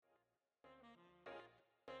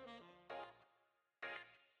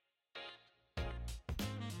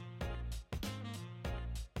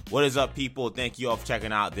What is up, people? Thank you all for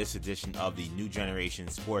checking out this edition of the New Generation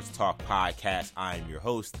Sports Talk Podcast. I am your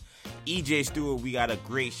host, EJ Stewart. We got a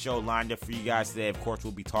great show lined up for you guys today. Of course,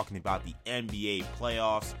 we'll be talking about the NBA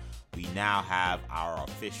playoffs. We now have our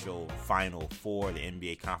official Final Four. The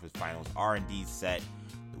NBA Conference Finals are indeed set.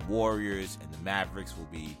 The Warriors and the Mavericks will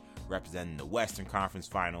be representing the Western Conference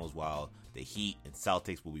Finals, while the Heat and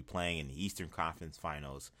Celtics will be playing in the Eastern Conference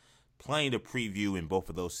Finals. Plenty to preview in both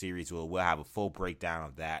of those series. We'll have a full breakdown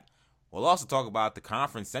of that. We'll also talk about the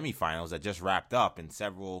conference semifinals that just wrapped up, and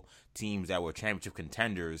several teams that were championship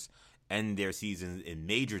contenders end their seasons in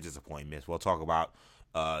major disappointments. We'll talk about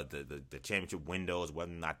the championship windows,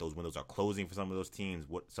 whether or not those windows are closing for some of those teams,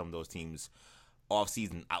 what some of those teams'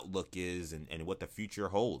 off-season outlook is, and what the future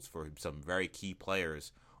holds for some very key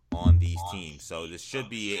players on these teams. So this should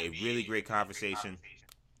be a really great conversation.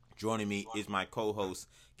 Joining me is my co-host,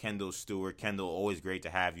 Kendall Stewart. Kendall, always great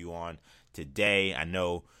to have you on today. I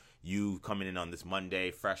know you coming in on this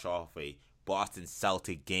Monday, fresh off a Boston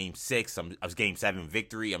Celtic Game 6, Game 7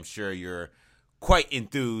 victory. I'm sure you're quite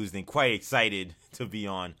enthused and quite excited to be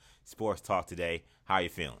on Sports Talk today. How are you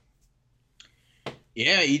feeling?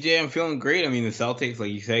 Yeah, EJ, I'm feeling great. I mean, the Celtics,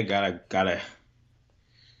 like you said, gotta.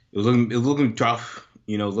 It was looking tough.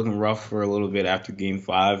 Looking rough for a little bit after Game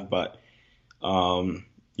 5, but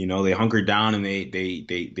they hunkered down and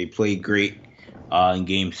they played great in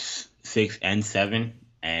Games 6 and 7.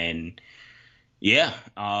 And yeah,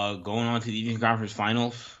 going on to the Eastern Conference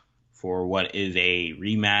Finals for what is a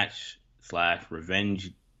rematch /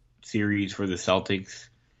 revenge series for the Celtics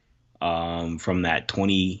from that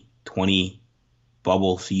 2020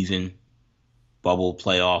 bubble season, bubble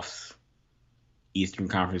playoffs, Eastern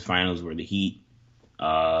Conference Finals, where the Heat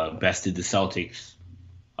bested the Celtics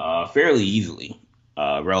fairly easily,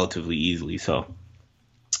 relatively easily. So.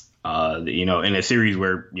 In a series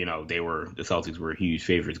where, the Celtics were huge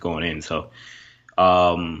favorites going in. So,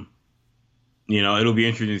 it'll be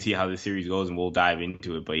interesting to see how this series goes, and we'll dive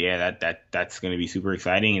into it. But yeah, that's going to be super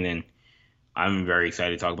exciting. And then I'm very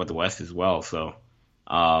excited to talk about the West as well. So,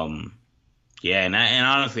 and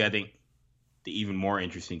honestly, I think the even more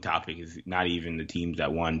interesting topic is not even the teams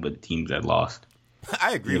that won, but the teams that lost.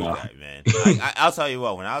 I agree with that, man. I'll tell you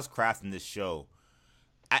what, when I was crafting this show,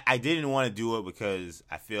 I didn't want to do it because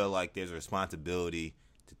I feel like there's a responsibility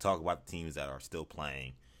to talk about the teams that are still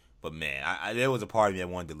playing. But, man, there was a part of me that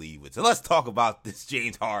wanted to leave with. So let's talk about this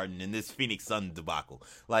James Harden and this Phoenix Suns debacle.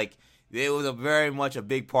 Like, there was very much a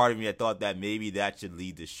big part of me that thought that maybe that should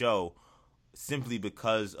lead the show simply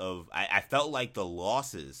because of I felt like the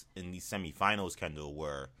losses in these semifinals, Kendall,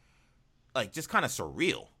 were, like, just kind of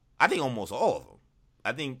surreal. I think almost all of them.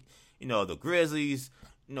 I think, the Grizzlies,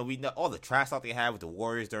 we know all the trash talk they had with the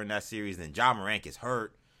Warriors during that series, and then Ja Morant gets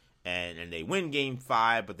hurt, and they win Game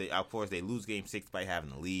 5, but of course they lose Game 6 by having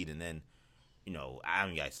the lead, and then,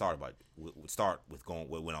 I start with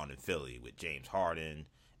what went on in Philly with James Harden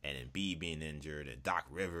and Embiid being injured and Doc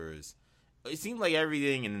Rivers. It seemed like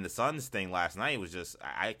everything, and then the Suns thing last night was just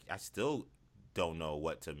I still don't know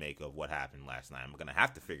what to make of what happened last night. I'm gonna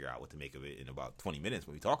have to figure out what to make of it in about 20 minutes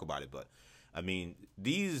when we talk about it, but I mean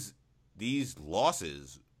these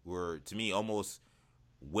losses were, to me, almost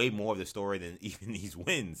way more of the story than even these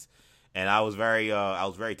wins. And I was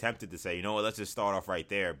very tempted to say, let's just start off right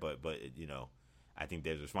there. But I think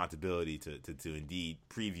there's a responsibility to indeed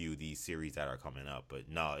preview these series that are coming up. But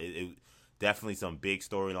no, it definitely some big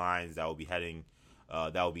storylines that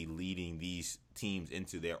will be leading these teams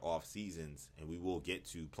into their off seasons, and we will get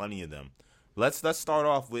to plenty of them. Let's start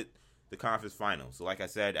off with the conference finals. So like I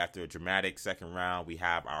said, after a dramatic second round, we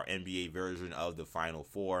have our NBA version of the Final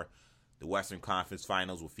Four. The Western Conference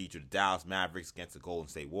Finals will feature the Dallas Mavericks against the Golden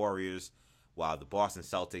State Warriors, while the Boston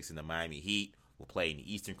Celtics and the Miami Heat will play in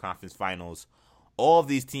the Eastern Conference Finals. All of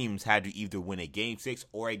these teams had to either win a Game 6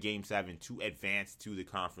 or a Game 7 to advance to the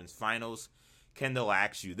conference finals. Kendall, I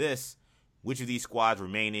ask you this. Which of these squads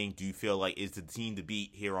remaining do you feel like is the team to beat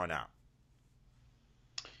here on out?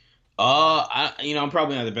 I'm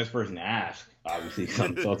probably not the best person to ask, obviously, because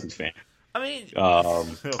I'm a Celtics fan. I mean,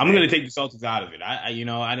 I'm going to take the Celtics out of it.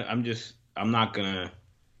 I'm not gonna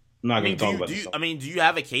talk about the Celtics. Do you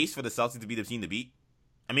have a case for the Celtics to be the team to beat?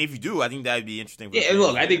 I mean, if you do, I think that would be interesting. Yeah,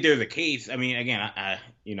 look, I think there's a case. I mean, again,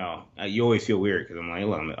 you always feel weird because I'm like,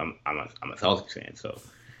 look, I'm a Celtics fan, so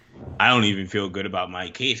I don't even feel good about my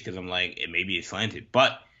case because I'm like, maybe it's slanted.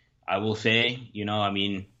 But I will say,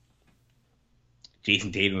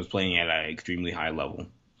 Jason Tatum was playing at an extremely high level.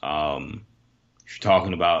 If you're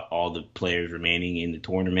talking about all the players remaining in the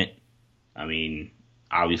tournament, I mean,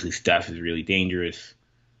 obviously Steph is really dangerous.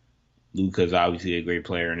 Luka's obviously a great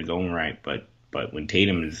player in his own right, but when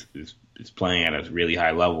Tatum is that's playing at a really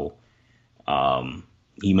high level,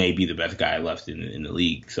 he may be the best guy left in the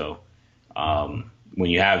league. So when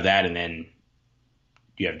you have that, and then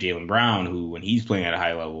you have Jaylen Brown, who when he's playing at a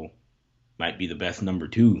high level might be the best number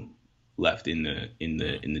 2 left in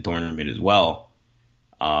the tournament as well.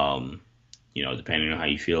 Depending on how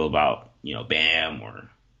you feel about Bam, or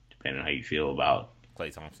depending on how you feel about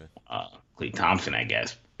Klay Thompson. Klay Thompson, I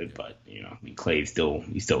guess. But Klay's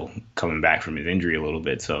still coming back from his injury a little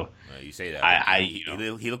bit. So you say that.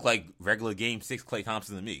 He looked like regular Game 6 Klay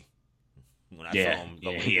Thompson to me when I saw him.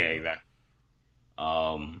 Exactly.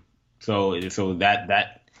 So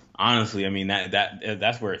that honestly, I mean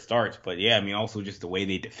that's where it starts. But yeah, I mean also just the way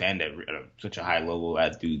they defend at such a high level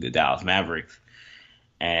as do the Dallas Mavericks,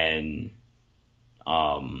 and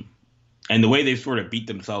the way they've sort of beat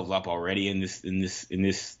themselves up already in this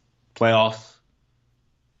playoffs.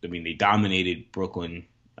 I mean, they dominated Brooklyn.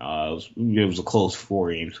 It was a close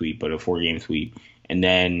 4-game sweep, but a 4-game sweep. And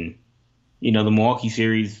then, the Milwaukee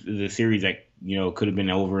series is a series that could have been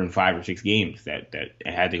over in 5 or 6 games. That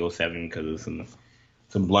had to go 7 because of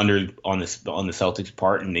some blunders on the Celtics'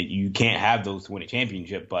 part, and that you can't have those to win a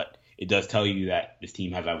championship. But it does tell you that this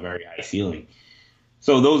team has a very high ceiling.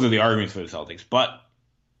 So those are the arguments for the Celtics. But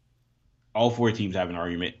all 4 teams have an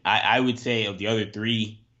argument. I would say of the other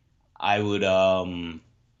 3,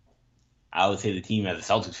 I would say the team as a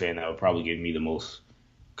Celtics fan that would probably give me the most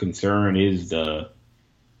concern is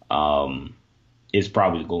probably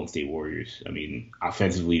the Golden State Warriors. I mean,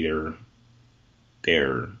 offensively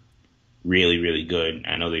they're really, really good.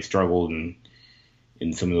 I know they struggled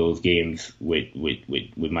in some of those games with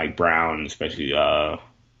Mike Brown, especially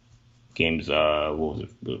games what was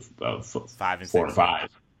it, 5 and 4 and 5.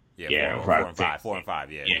 Yeah, 4 and 5. 4 and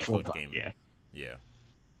 5. Yeah, 4 and 5. Yeah.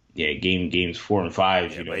 Yeah, games 4 and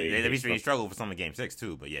 5. Yeah, they struggled for some of Game 6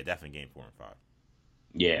 too, but yeah, definitely Game 4 and 5.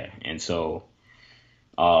 Yeah, and so,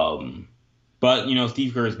 but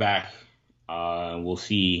Steve Kerr's back. We'll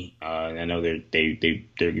see. I know they're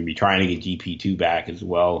gonna be trying to get GP2 back as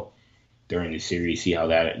well during the series. See how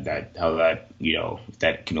that if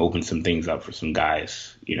that can open some things up for some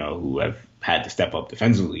guys who have had to step up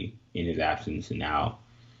defensively in his absence, and now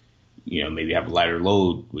maybe have a lighter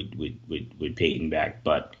load with Peyton back,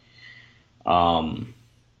 but.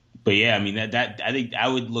 But yeah, I mean that I think I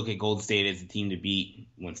would look at Golden State as a team to beat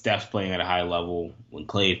when Steph's playing at a high level, when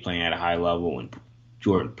Klay is playing at a high level, when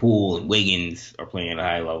Jordan Poole and Wiggins are playing at a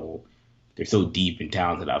high level. They're so deep and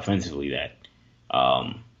talented offensively that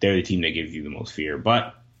they're the team that gives you the most fear.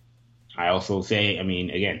 But I also say, I mean,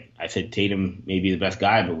 again, I said Tatum may be the best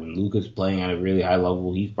guy, but when Luka's playing at a really high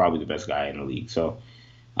level, he's probably the best guy in the league. So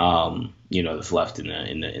that's left in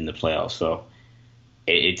the playoffs. So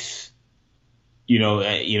it's. And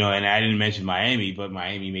I didn't mention Miami, but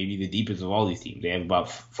Miami may be the deepest of all these teams. They have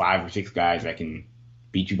about 5 or 6 guys that can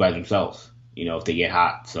beat you by themselves, if they get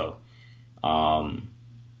hot. So,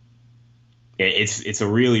 it's a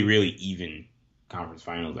really, really even conference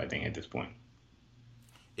finals, I think, at this point.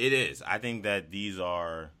 It is. I think these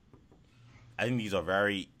are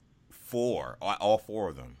very all 4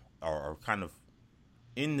 of them are kind of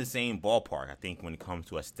in the same ballpark, I think, when it comes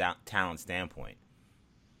to a talent standpoint.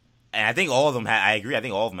 And I think all of them I agree. I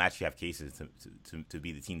think all of them actually have cases to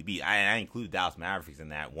be the team to beat. I include the Dallas Mavericks in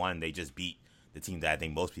that. 1, they just beat the team that I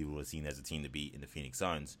think most people would have seen as a team to beat in the Phoenix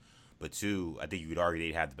Suns. But 2, I think you could argue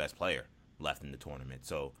they'd have the best player left in the tournament.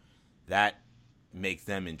 So that makes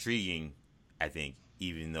them intriguing, I think,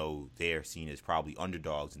 even though they're seen as probably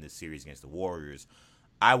underdogs in this series against the Warriors.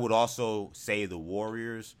 I would also say the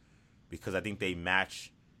Warriors because I think they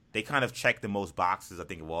kind of check the most boxes, I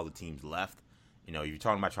think, of all the teams left. You're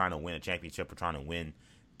talking about trying to win a championship or trying to win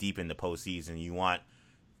deep in the postseason. You want,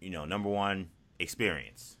 number 1,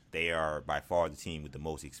 experience. They are by far the team with the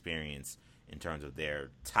most experience in terms of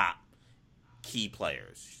their top key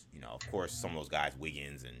players. Of course, some of those guys,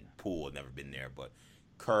 Wiggins and Poole, have never been there, but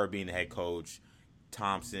Kerr being the head coach,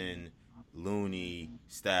 Thompson, Looney,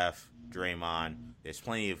 Steph, Draymond. There's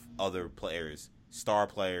plenty of other players, star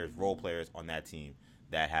players, role players on that team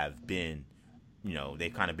that have been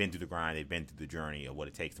they've kind of been through the grind. They've been through the journey of what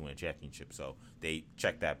it takes to win a championship. So they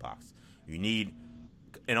check that box. You need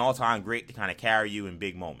an all-time great to kind of carry you in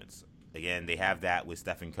big moments. Again, they have that with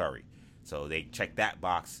Stephen Curry. So they check that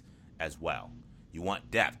box as well. You want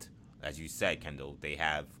depth. As you said, Kendall, they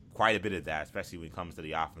have quite a bit of that, especially when it comes to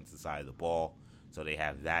the offensive side of the ball. So they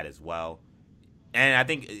have that as well. And I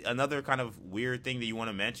think another kind of weird thing that you want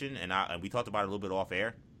to mention, and we talked about it a little bit off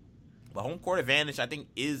air, but home court advantage, I think,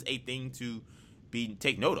 is a thing to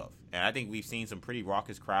take note of. And I think we've seen some pretty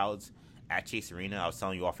raucous crowds at Chase Arena. I was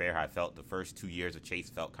telling you off air how I felt the first 2 years of Chase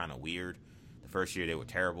felt kind of weird. first year they were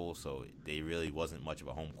terrible, so they really wasn't much of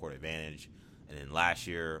a home court advantage. And then last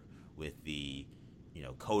year with the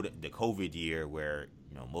COVID year where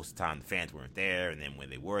most of the time the fans weren't there, and then when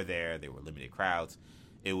they were there, they were limited crowds.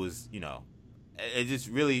 It was it just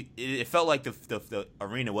really it felt like the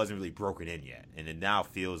arena wasn't really broken in yet, and it now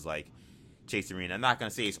feels like Chase Arena. I'm not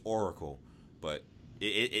gonna say it's Oracle, but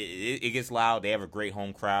it gets loud. They have a great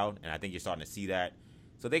home crowd, and I think you're starting to see that.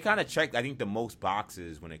 So they kind of checked, I think, the most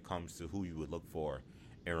boxes when it comes to who you would look for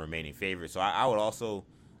in remaining favorites. So I would also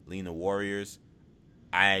lean the Warriors.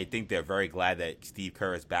 I think they're very glad that Steve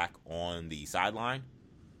Kerr is back on the sideline.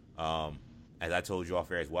 As I told you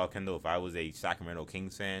off air as well, Kendall, if I was a Sacramento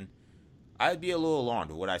Kings fan, I'd be a little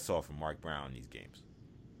alarmed with what I saw from Mark Brown in these games.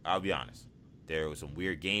 I'll be honest. There was some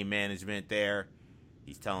weird game management there.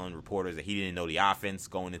 He's telling reporters that he didn't know the offense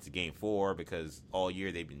going into Game 4 because all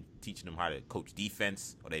year they've been teaching him how to coach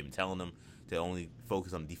defense, or they've been telling him to only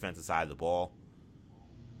focus on the defensive side of the ball.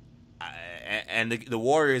 And the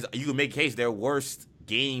Warriors, you can make a case their worst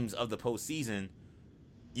games of the postseason,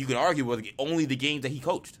 you can argue, were only the games that he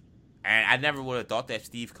coached. And I never would have thought that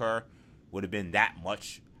Steve Kerr would have been that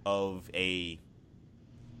much of a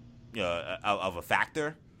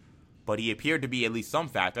factor. But he appeared to be at least some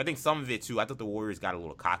factor. I think some of it, too, I thought the Warriors got a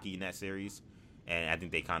little cocky in that series. And I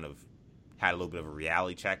think they kind of had a little bit of a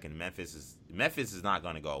reality check. And Memphis is not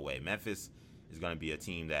going to go away. Memphis is going to be a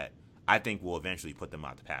team that I think will eventually put them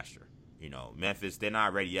out to pasture. Memphis, they're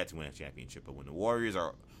not ready yet to win a championship. But when the Warriors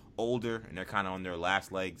are older and they're kind of on their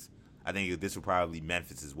last legs, I think this will probably be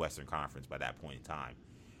Memphis' Western Conference by that point in time.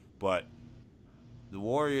 But the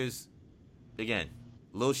Warriors, again,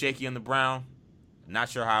 a little shaky on the Brown. Not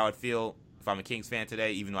sure how I'd feel if I'm a Kings fan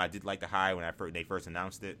today, even though I did like the high when they first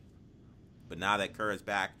announced it. But now that Kerr is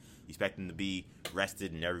back, you expect him to be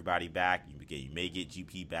rested and everybody back. You may get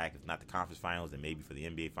GP back, if not the conference finals, then maybe for the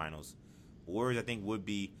NBA finals. Warriors, I think, would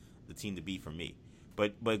be the team to beat for me.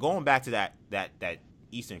 But going back to that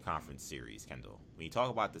Eastern Conference series, Kendall, when you talk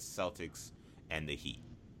about the Celtics and the Heat,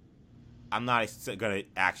 I'm not going to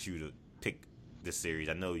ask you to pick this series.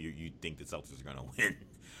 I know you think the Celtics are going to win.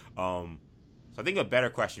 So I think a better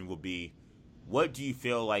question will be, what do you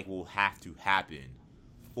feel like will have to happen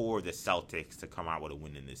for the Celtics to come out with a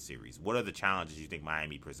win in this series? What are the challenges you think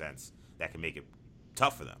Miami presents that can make it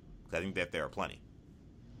tough for them? Because I think that there are plenty.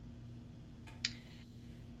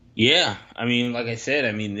 Yeah, I mean, like I said,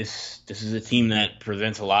 I mean, this is a team that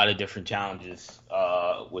presents a lot of different challenges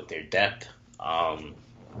with their depth. Man,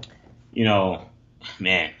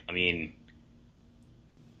 I mean,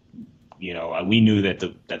 we knew that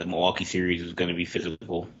the Milwaukee series was going to be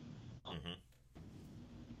physical. Mm-hmm.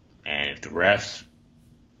 And if the refs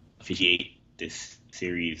officiate this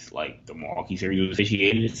series like the Milwaukee series was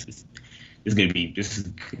officiated, this is going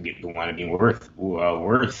to wind up being worse.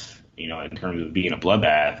 In terms of being a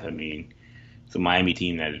bloodbath. I mean, it's a Miami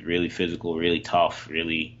team that is really physical, really tough,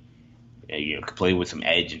 really, could play with some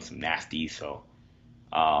edge and some nasty. So,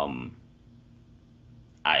 I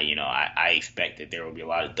expect that there will be a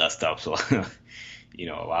lot of dust ups, so, a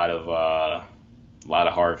lot of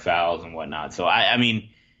hard fouls and whatnot. So I mean,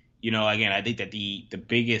 again, I think that the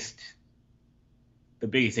biggest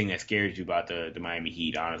thing that scares you about the Miami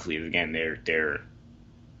Heat, honestly, is again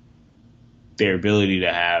their ability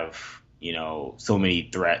to have, so many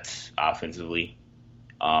threats offensively.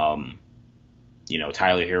 Tyler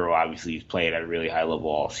Hero obviously has played at a really high level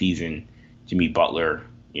all season. Jimmy Butler,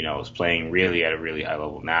 is playing really at a really high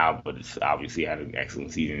level now, but it's obviously had an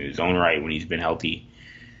excellent season in his own right when he's been healthy.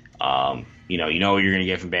 What you're going to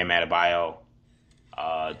get from Bam Adebayo.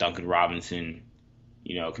 Duncan Robinson,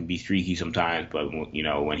 can be streaky sometimes, but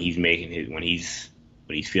when he's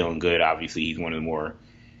feeling good, obviously he's one of the more,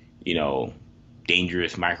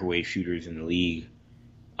 dangerous microwave shooters in the league.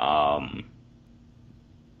 And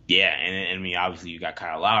I mean, obviously you got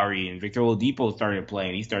Kyle Lowry and Victor Oladipo starting to play,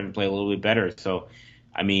 and he's starting to play a little bit better. So,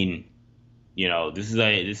 I mean, and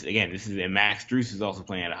Max Strus is also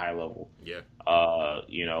playing at a high level. Yeah.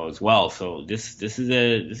 As well. So this is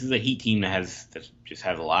a Heat team that has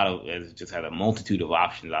had a multitude of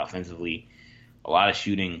options offensively, a lot of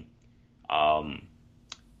shooting.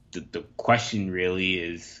 The question really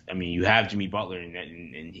is, I mean, you have Jimmy Butler,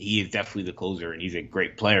 and he is definitely the closer, and he's a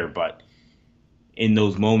great player. But in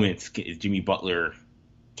those moments, is Jimmy Butler,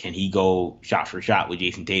 can he go shot for shot with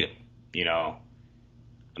Jason Tatum? I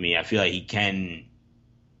mean, I feel like he can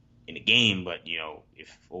in a game, but,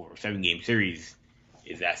 if over a 7-game series,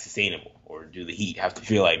 is that sustainable? Or do the Heat have to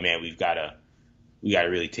feel like, man, we got to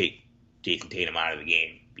really take Jason Tatum out of the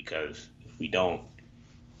game? Because if we don't,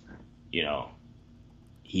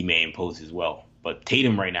 he may impose his will. But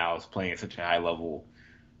Tatum right now is playing at such a high level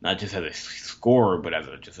not just as a scorer, but as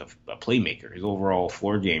just a playmaker. His overall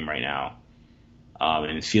floor game right now,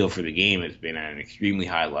 and his feel for the game has been at an extremely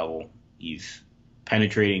high level. He's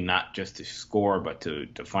penetrating not just to score, but to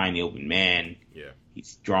find the open man. Yeah.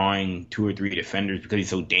 He's drawing 2 or 3 defenders because he's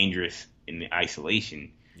so dangerous in the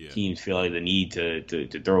isolation. Yeah. Teams feel like the need to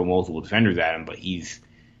throw multiple defenders at him, but he's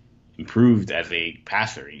improved as a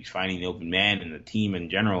passer. He's finding the open man, and the team in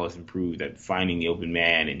general has improved at finding the open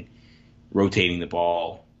man and rotating the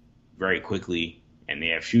ball very quickly. And they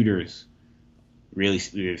have shooters really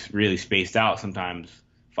spaced out, sometimes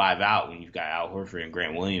 5 out when you've got Al Horford and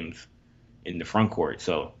Grant Williams in the front court.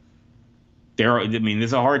 So this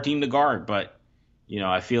is a hard team to guard, but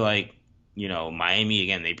I feel like Miami,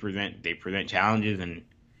 again, they present challenges, and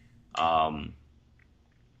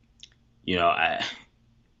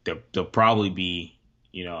they'll probably be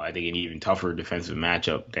I think an even tougher defensive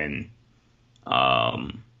matchup than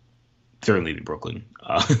certainly the Brooklyn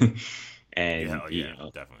and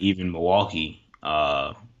definitely. Even Milwaukee.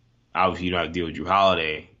 Obviously you don't have to deal with Drew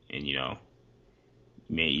Holiday, and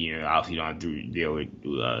obviously you don't have to deal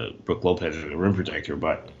with Brook Lopez as a rim protector,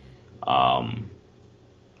 but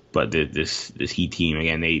this Heat team,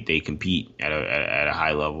 again, they compete at a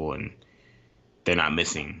high level, and they're not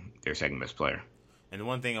missing their second best player. And the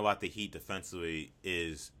one thing about the Heat defensively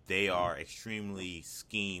is they are extremely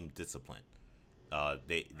scheme disciplined.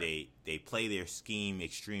 They play their scheme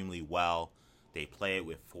extremely well. They play it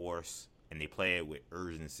with force, and they play it with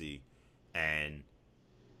urgency, and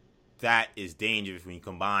that is dangerous when you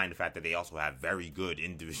combine the fact that they also have very good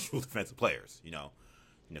individual defensive players.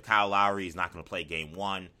 Kyle Lowry is not going to play game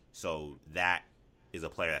 1, so that is a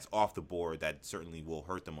player that's off the board that certainly will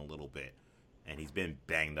hurt them a little bit. And he's been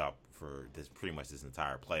banged up for pretty much this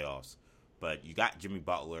entire playoffs. But you got Jimmy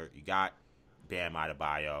Butler, you got Bam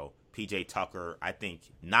Adebayo, PJ Tucker. I think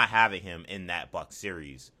not having him in that Bucks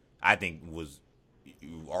series, I think was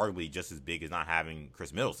arguably just as big as not having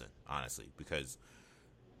Chris Middleton, honestly, because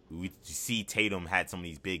we see Tatum had some of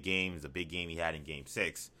these big games, the big game he had in Game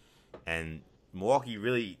 6, and Milwaukee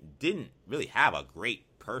really didn't really have a great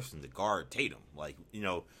person to guard Tatum.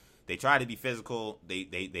 They tried to be physical.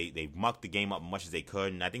 They mucked the game up as much as they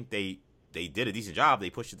could, and I think they did a decent job. They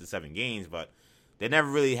pushed it to 7 games, but they never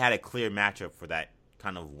really had a clear matchup for that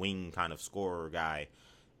kind of wing, kind of scorer guy.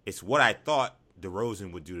 It's what I thought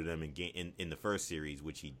DeRozan would do to them in the first series,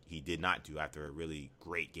 which he did not do after a really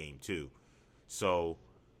great Game 2. So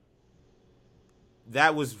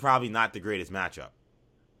that was probably not the greatest matchup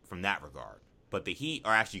from that regard. But the Heat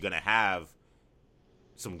are actually going to have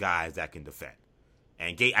some guys that can defend.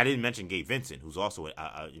 And I didn't mention Gabe Vincent, who's also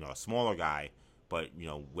a smaller guy, but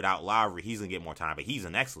without Lowry, he's gonna get more time. But he's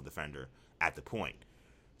an excellent defender at the point.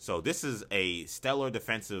 So this is a stellar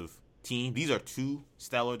defensive team. These are 2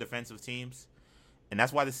 stellar defensive teams, and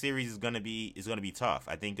that's why the series is gonna be tough.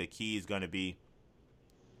 I think the key is gonna be,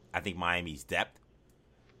 Miami's depth,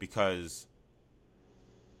 because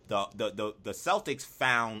the Celtics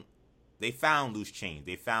found loose change.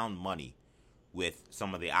 They found money with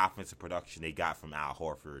some of the offensive production they got from Al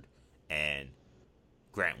Horford and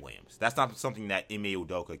Grant Williams. That's not something that Ime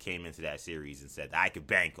Udoka came into that series and said, I could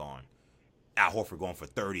bank on Al Horford going for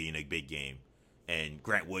 30 in a big game and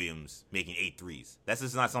Grant Williams making 8 threes. That's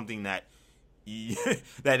just not something that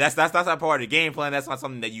that's not part of the game plan. That's not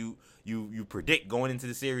something that you predict going into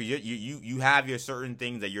the series. You have your certain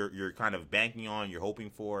things that you're kind of banking on, you're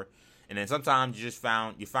hoping for, and then sometimes you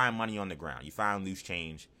find money on the ground. You find loose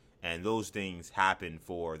change. And those things happen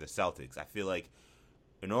for the Celtics. I feel like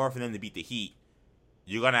in order for them to beat the Heat,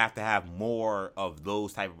 you're going to have more of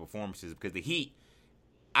those type of performances, because the Heat,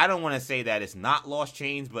 I don't want to say that it's not lost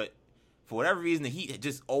change, but for whatever reason, the Heat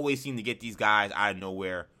just always seem to get these guys out of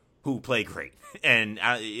nowhere who play great. And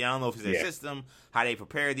I don't know if it's their system, how they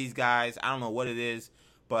prepare these guys. I don't know what it is.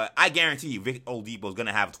 But I guarantee you Vic Oladipo is going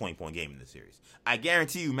to have a 20-point game in this series. I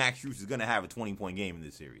guarantee you Max Strus is going to have a 20-point game in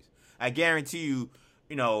this series. I guarantee you,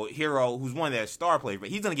 Hero, who's one of their star players, but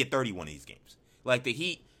he's going to get 31 of these games. Like the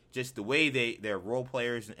Heat, just the way they're role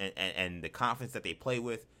players and the confidence that they play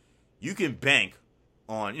with, you can bank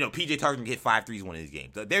on, PJ Tucker can hit 5 threes one of these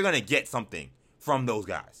games. They're going to get something from those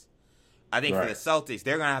guys. I think for the Celtics,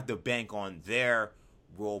 they're going to have to bank on their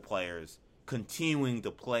role players continuing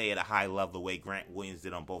to play at a high level the way Grant Williams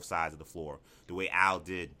did on both sides of the floor, the way Al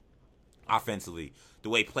did offensively, the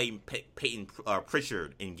way Peyton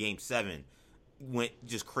Pritchard in Game 7 went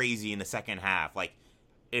just crazy in the second half. Like,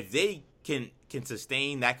 if they can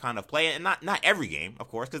sustain that kind of play, and not every game, of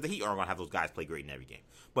course, because the Heat aren't going to have those guys play great in every game,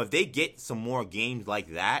 but if they get some more games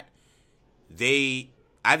like that,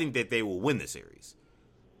 I think that they will win the series.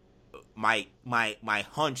 My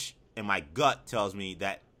hunch and my gut tells me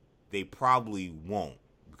that they probably won't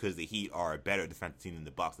because the Heat are a better defensive team than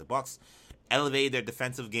the Bucks. The Bucks elevated their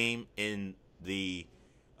defensive game in the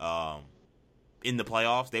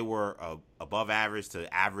playoffs. They were above average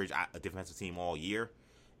to average a defensive team all year.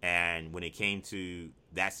 And when it came to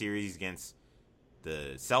that series against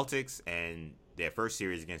the Celtics and their first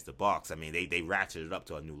series against the Bucks, I mean, they ratcheted it up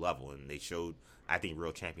to a new level, and they showed, I think,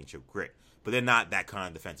 real championship grit. But they're not that kind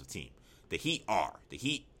of defensive team. The Heat are. The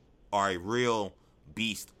Heat are a real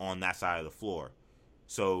beast on that side of the floor.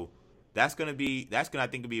 So that's gonna I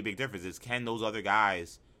think be a big difference. Is can those other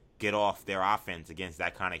guys get off their offense against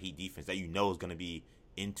that kind of Heat defense that you know is gonna be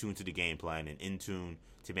in tune to the game plan and in tune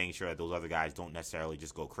to making sure that those other guys don't necessarily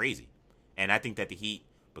just go crazy. And I think that the Heat,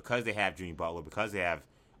 because they have Jimmy Butler, because they have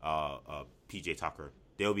PJ Tucker,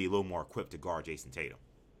 they'll be a little more equipped to guard Jason Tatum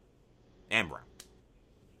and Brown.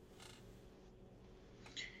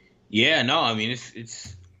 Yeah, no, I mean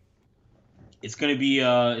it's gonna be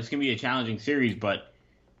a challenging series, but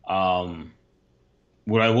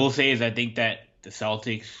what I will say is I think that the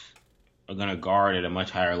Celtics are gonna guard at a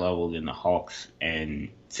much higher level than the Hawks and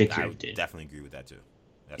Sixers did. Definitely agree with that too.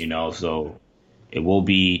 So it will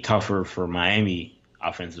be tougher for Miami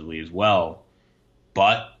offensively as well,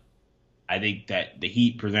 but I think that the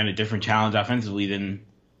Heat present a different challenge offensively than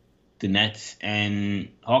the Nets and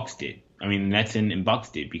Hawks did. I mean, the Nets and Bucks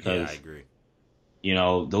did because I agree.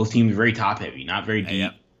 Those teams are very top heavy, not very deep.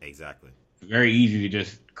 Yeah, exactly. Very easy to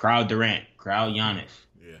just crowd Durant, crowd Giannis,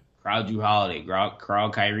 crowd Jrue Holiday,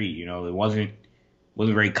 crowd Kyrie. It wasn't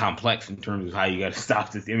very complex in terms of how you got to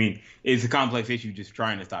stop this. I mean, it's a complex issue just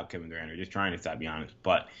trying to stop Kevin Durant or just trying to stop Giannis,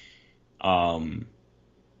 but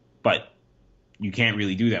you can't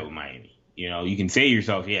really do that with Miami. You can say to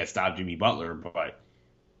yourself, stop Jimmy Butler, but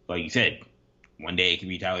like you said, one day it could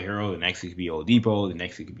be Tyler Hero, the next it could be Oladipo, the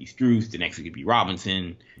next it could be Strus, the next it could be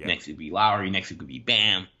Robinson, the next it could be Lowry, next it could be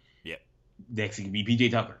Bam, next it could be PJ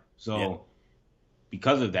Tucker. So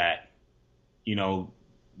because of that,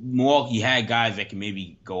 Milwaukee had guys that can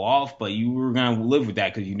maybe go off, but you were going to live with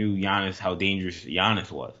that because you knew how dangerous Giannis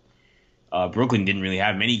was. Brooklyn didn't really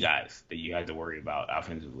have many guys that you had to worry about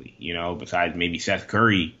offensively, besides maybe Seth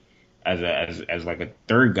Curry as like a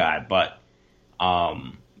third guy, but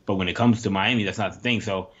when it comes to Miami, that's not the thing.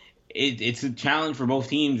 So it's a challenge for both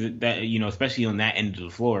teams that, especially on that end of the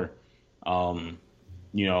floor. And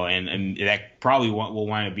that probably will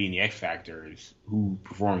wind up being the X factor is who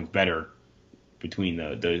performs better between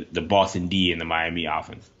the Boston D and the Miami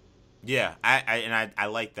offense. Yeah, I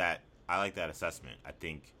like that. I like that assessment. I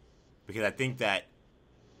think that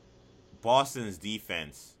Boston's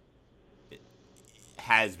defense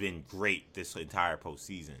has been great this entire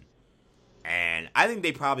postseason. And I think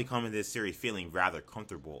they probably come into this series feeling rather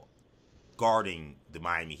comfortable guarding the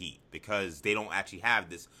Miami Heat because they don't actually have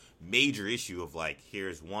this major issue of like,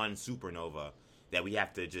 here's one supernova that we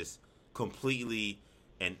have to just completely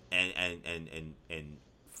and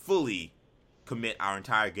fully commit our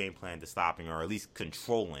entire game plan to stopping or at least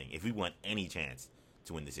controlling if we want any chance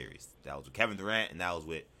to win the series. That was with Kevin Durant and that was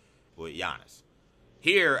with Giannis.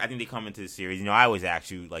 Here, I think they come into the series. I always ask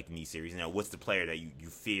you, like in these series, what's the player that you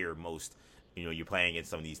fear most? You're playing against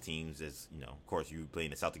some of these teams as, of course, you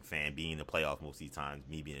being a Celtic fan, being in the playoffs most of these times,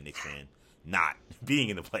 me being a Knicks fan, not being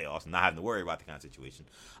in the playoffs, not having to worry about the kind of situation.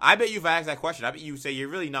 I bet you if I ask that question, I bet you say you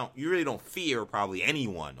really don't fear probably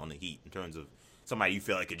anyone on the Heat in terms of somebody you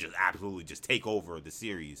feel like could just absolutely just take over the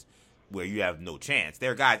series where you have no chance.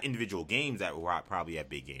 There are guys, individual games that will probably have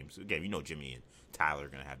big games. Again, Jimmy and Tyler are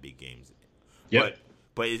going to have big games. Yep.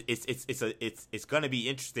 But it's going to be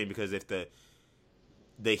interesting because if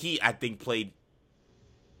the Heat, I think, played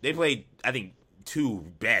two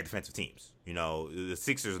bad defensive teams. The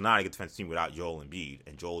Sixers are not a good defensive team without Joel Embiid,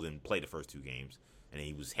 and Joel didn't play the first two games, and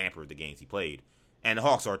he was hampered the games he played. And the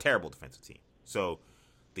Hawks are a terrible defensive team. So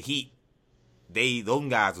the Heat, those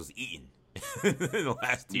guys was eating in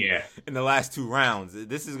the last two rounds.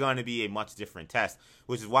 This is going to be a much different test,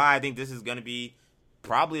 which is why I think this is going to be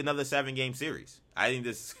probably another 7-game series. I think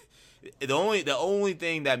this. The only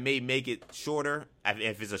thing that may make it shorter,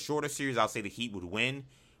 if it's a shorter series, I'll say the Heat would win,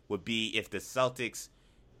 would be if the Celtics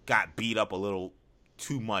got beat up a little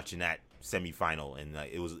too much in that semifinal, and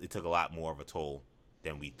it took a lot more of a toll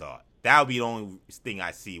than we thought. That would be the only thing I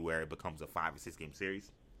see where it becomes a 5 or 6 game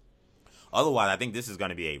series. Otherwise, I think this is going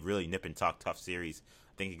to be a really nip and tuck tough series.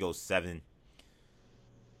 I think it goes 7,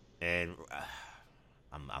 and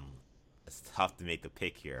it's tough to make the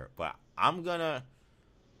pick here, but I'm gonna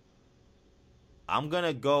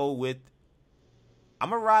go with. I'm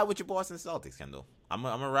gonna ride with your Boston Celtics, Kendall. I'm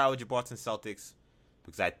gonna ride with your Boston Celtics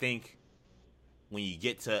because I think when you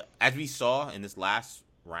get to, as we saw in this last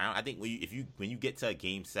round, I think when you get to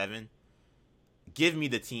Game 7, give me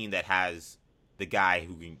the team that has the guy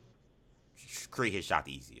who can create his shot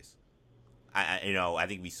the easiest. I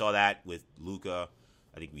think we saw that with Luka.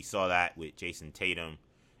 I think we saw that with Jason Tatum.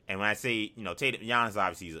 And when I say, Tatum, Giannis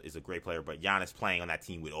obviously is a great player, but Giannis playing on that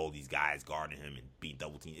team with all these guys guarding him and being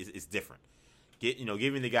double teamed, it's different. Give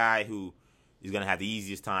me the guy who is going to have the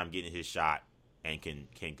easiest time getting his shot and can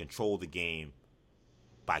control the game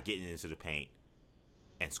by getting into the paint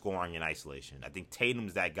and scoring in isolation. I think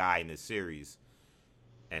Tatum's that guy in this series.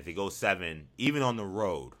 And if it goes 7, even on the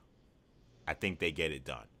road, I think they get it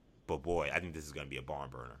done. But boy, I think this is going to be a barn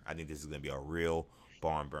burner. I think this is going to be a real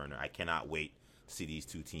barn burner. I cannot wait to see these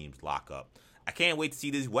two teams lock up. I can't wait to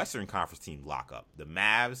see this Western Conference team lock up. The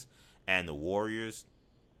Mavs and the Warriors.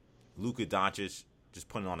 Luka Doncic just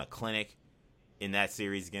putting on a clinic in that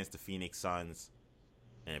series against the Phoenix Suns.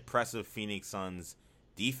 An impressive Phoenix Suns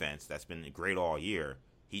defense that's been great all year.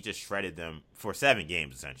 He just shredded them for 7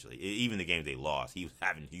 games, essentially. Even the games they lost, he was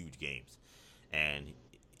having huge games. And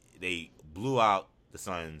they blew out the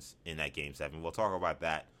Suns in that Game 7. We'll talk about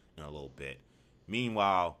that in a little bit.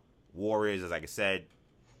 Meanwhile, Warriors, as I said,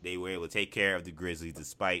 they were able to take care of the Grizzlies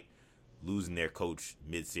despite losing their coach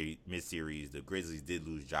mid-series. The Grizzlies did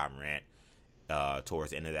lose Ja Morant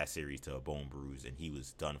towards the end of that series to a bone bruise, and he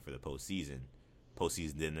was done for the postseason.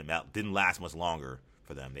 Postseason didn't last much longer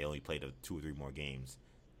for them. They only played 2 or 3 more games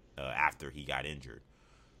after he got injured.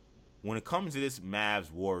 When it comes to this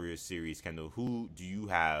Mavs-Warriors series, Kendall, who do you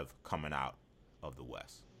have coming out of the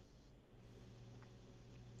West?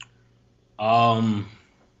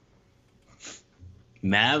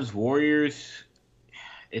 Mavs-Warriors,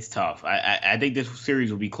 it's tough. I think this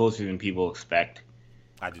series will be closer than people expect.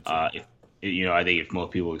 I do too. I think if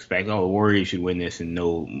most people expect, the Warriors should win this in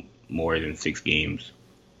no more than 6 games.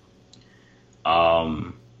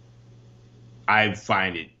 I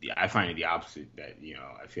find it the opposite. That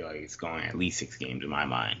I feel like it's going at least 6 games in my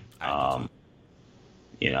mind.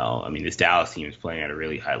 This Dallas team is playing at a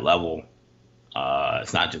really high level.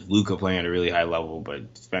 It's not just Luka playing at a really high level,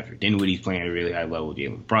 but Spencer Dinwiddie's playing at a really high level.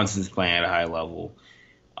 Jalen Brunson's playing at a high level.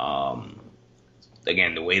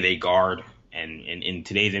 Again, the way they guard, and in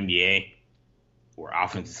today's NBA, where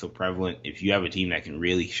offense is so prevalent, if you have a team that can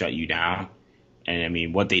really shut you down,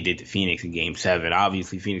 and what they did to Phoenix in Game 7,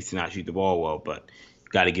 obviously Phoenix did not shoot the ball well, but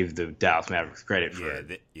got to give the Dallas Mavericks credit for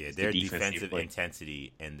their defensive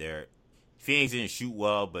intensity, and Phoenix didn't shoot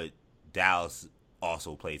well, but Dallas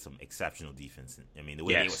also played some exceptional defense. The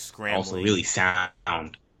way they were scrambling, also really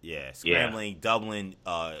sound. Yeah, scrambling, doubling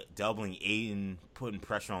Aiden, putting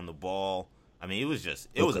pressure on the ball. It was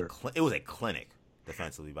a clinic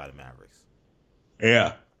defensively by the Mavericks.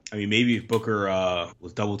 Yeah, maybe if Booker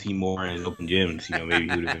was double teamed more in his open gyms, maybe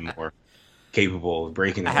he would have been more capable of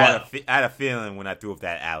breaking the I had a feeling when I threw up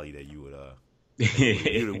that alley that you would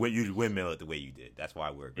you'd windmill it the way you did. That's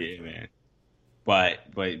why we're great. Yeah, man. But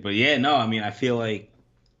yeah, no. I feel like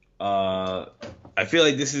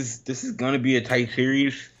this is gonna be a tight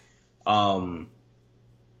series. The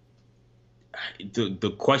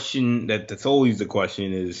question that's always the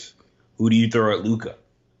question is, who do you throw at Luka?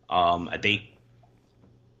 I think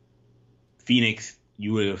Phoenix,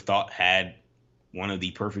 you would have thought, had one of the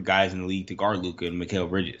perfect guys in the league to guard Luka, and Mikal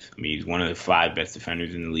Bridges. He's one of the 5 best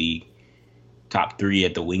defenders in the league, top 3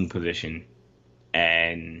 at the wing position,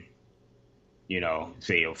 and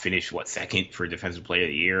say he'll finish second for Defensive Player of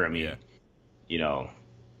the Year.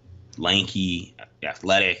 Lanky,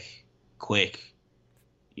 athletic, quick.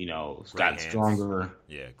 Gotten stronger.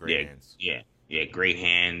 Yeah, great hands. Yeah, great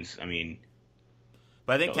hands.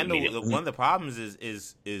 But I think Kendall, one of the problems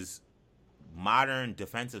is modern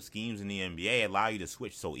defensive schemes in the NBA allow you to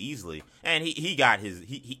switch so easily, and he got his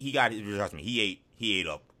trust me, he ate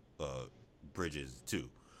up Bridges too,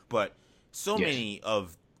 but many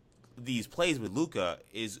of these plays with Luka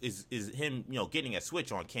is him getting a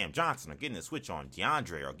switch on Cam Johnson, or getting a switch on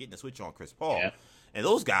DeAndre, or getting a switch on Chris Paul, and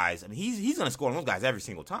those guys. He's going to score on those guys every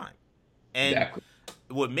single time, and exactly.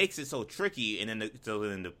 What makes it so tricky, and then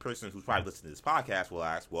the person who's probably listening to this podcast will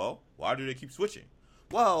ask, well, why do they keep switching?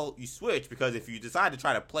 Well, you switch because if you decide to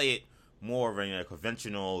try to play it more of a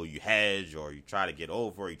conventional, you hedge, or you try to get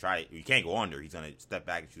over, you can't go under. He's going to step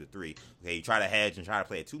back and shoot a 3. Okay, you try to hedge and try to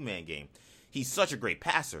play a 2-man game. He's such a great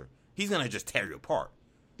passer. He's going to just tear you apart.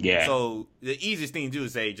 Yeah. So the easiest thing to do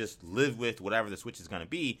is say just live with whatever the switch is going to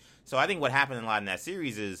be. So I think what happened a lot in that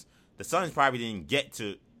series is the Suns probably didn't get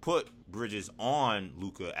to put Bridges on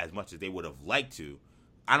Luka as much as they would have liked to.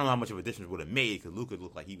 I don't know how much of a difference it would have made because Luka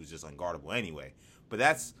looked like he was just unguardable anyway. But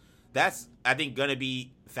that's I think going to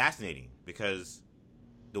be fascinating because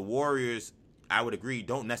the Warriors, I would agree,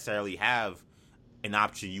 don't necessarily have an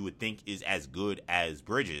option you would think is as good as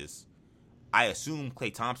Bridges, I assume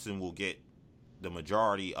Klay Thompson will get the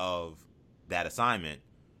majority of that assignment.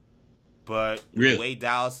 But Really? the way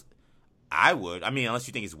Dallas, I would. I mean, unless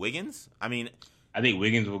you think it's Wiggins. I mean, I think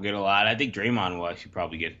Wiggins will get a lot. I think Draymond will actually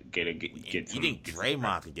probably get some. You think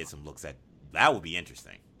Draymond could get some looks at? That would be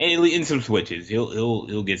interesting. And in some switches,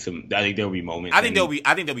 he'll get some. I think there'll be moments. I think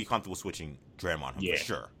they'll be comfortable switching Draymond for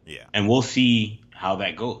sure. Yeah, and we'll see how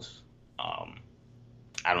that goes.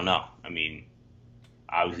 I don't know. I mean,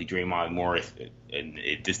 obviously Draymond more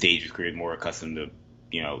at this stage of his career is more accustomed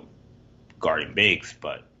to guarding bigs,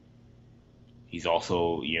 but he's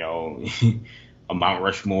also a Mount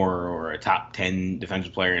Rushmore or a top 10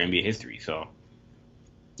 defensive player in NBA history. So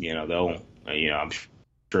I'm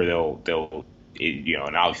sure they'll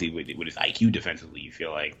and obviously with his IQ defensively, you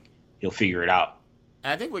feel like he'll figure it out.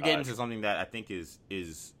 And I think we're getting to something that I think is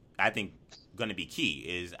going to be key.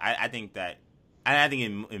 Is I think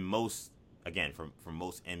in most, again, from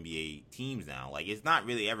most NBA teams now, like, it's not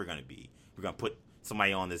really ever going to be we're going to put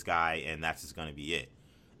somebody on this guy and that's just going to be it.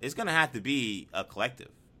 It's going to have to be a collective.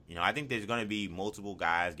 I think there's going to be multiple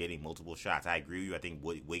guys getting multiple shots. I agree with you. I think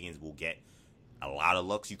Wiggins will get a lot of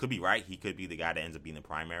looks. You could be right. He could be the guy that ends up being the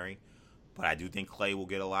primary. But I do think Klay will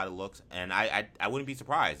get a lot of looks. And I wouldn't be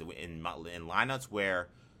surprised in lineups where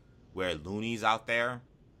Looney's out there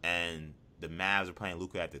and the Mavs are playing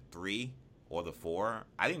Luka at the 3 or the 4.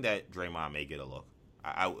 I think that Draymond may get a look.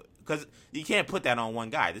 Because you can't put that on one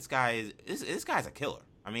guy. This guy's a killer.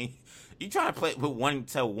 I mean, you try to play with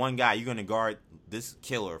one guy, you're going to guard this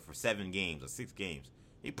killer for 7 games or 6 games.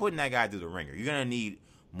 You're putting that guy through the ringer. You're going to need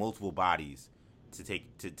multiple bodies to get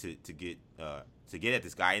at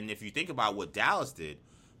this guy. And if you think about what Dallas did,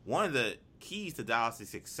 one of the keys to Dallas'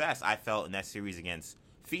 success, I felt, in that series against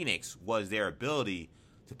Phoenix was their ability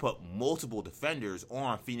to put multiple defenders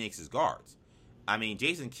on Phoenix's guards. I mean,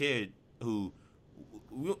 Jason Kidd, who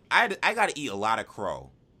I got to eat a lot of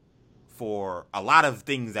crow for a lot of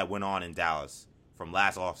things that went on in Dallas from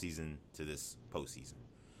last offseason to this postseason.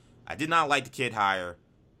 I did not like the Kidd hire.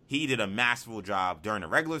 He did a masterful job during the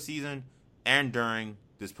regular season and during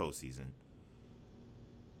this postseason.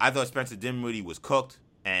 I thought Spencer Dinwiddie was cooked,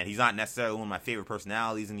 and he's not necessarily one of my favorite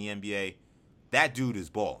personalities in the NBA. That dude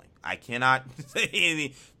is balling. I cannot say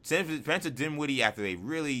anything. Spencer Dinwiddie, after a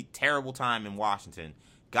really terrible time in Washington,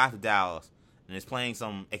 got to Dallas and is playing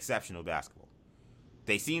some exceptional basketball.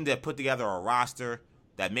 They seem to have put together a roster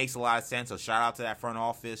that makes a lot of sense. So shout out to that front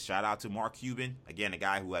office. Shout out to Mark Cuban. Again, a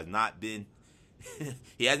guy who has not been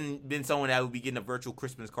he hasn't been someone that would be getting a virtual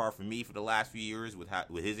Christmas card from me for the last few years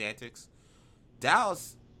with his antics.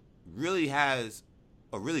 Dallas really has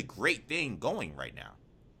a really great thing going right now.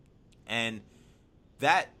 And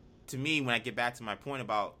that, to me, when I get back to my point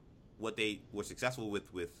about what they were successful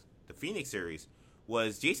with the Phoenix series,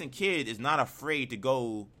 was Jason Kidd is not afraid to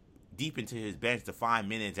go deep into his bench to find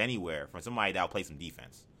minutes anywhere from somebody that'll play some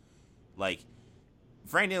defense. Like,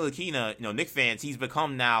 Frank Ntilikina, Knicks fans, he's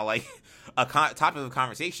become now like a topic of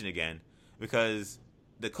conversation again because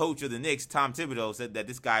the coach of the Knicks, Tom Thibodeau, said that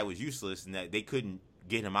this guy was useless and that they couldn't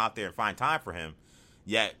get him out there and find time for him.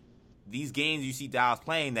 Yet, these games you see Dallas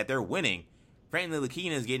playing that they're winning, Frank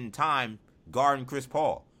Ntilikina is getting time guarding Chris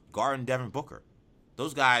Paul, guarding Devin Booker.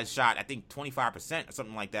 Those guys shot, I think, 25% or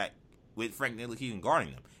something like that with Frank Ntilikina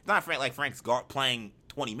guarding them. It's not like Frank's playing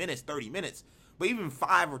 20 minutes, 30 minutes, but even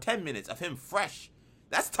 5 or 10 minutes of him fresh.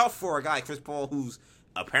 That's tough for a guy like Chris Paul who's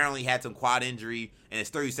apparently had some quad injury and is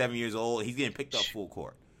 37 years old. And he's getting picked up full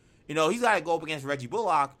court. He's got to go up against Reggie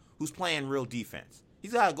Bullock, who's playing real defense.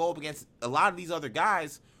 He's got to go up against a lot of these other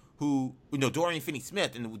guys who, Dorian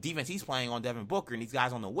Finney-Smith and the defense he's playing on Devin Booker and these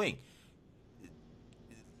guys on the wing.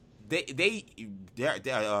 They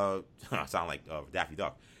sound like Daffy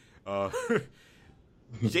Duck.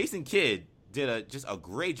 Jason Kidd did just a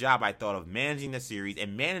great job, I thought, of managing the series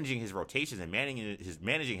and managing his rotations and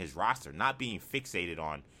managing his roster, not being fixated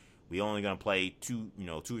on we only gonna play two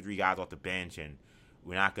or three guys off the bench and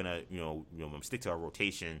we're not gonna stick to our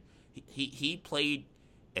rotation. He played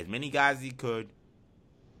as many guys as he could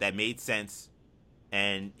that made sense,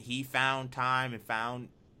 and he found time and found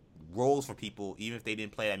roles for people even if they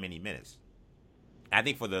didn't play that many minutes. I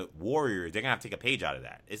think for the Warriors, they're gonna have to take a page out of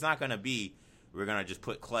that. It's not gonna be we're gonna just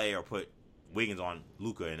put Klay or put Wiggins on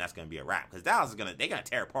Luka and that's gonna be a wrap, because Dallas they're gonna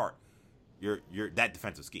tear apart your that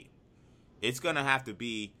defensive scheme. It's gonna have to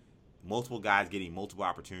be multiple guys getting multiple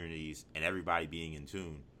opportunities and everybody being in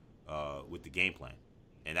tune with the game plan,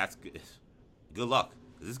 and that's good. Good luck,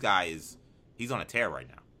 because this guy he's on a tear right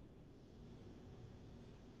now.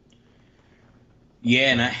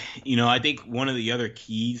 Yeah, and I think one of the other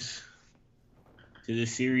keys to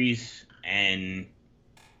this series and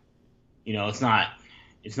it's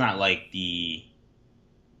not like the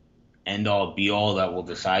end all be all that will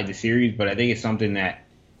decide the series, but I think it's something that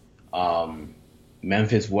um,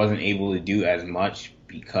 Memphis wasn't able to do as much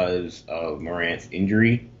because of Morant's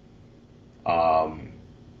injury. Um,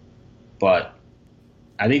 but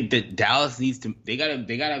I think that Dallas needs to they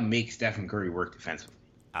gotta make Stephen Curry work defensively.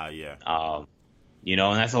 Yeah.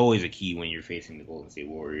 And that's always a key when you're facing the Golden State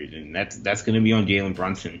Warriors, and that's going to be on Jalen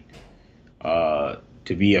Brunson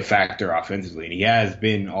to be a factor offensively, and he has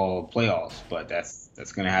been all playoffs, but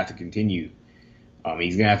that's going to have to continue.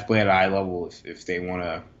 He's going to have to play at a high level if they want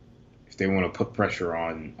to put pressure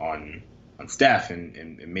on Steph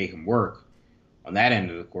and make him work on that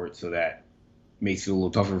end of the court, so that makes it a little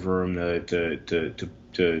tougher for him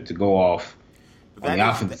to go off on the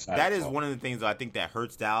offensive side. That is one of the things that I think that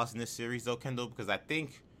hurts Dallas in this series, though, Kendall, because I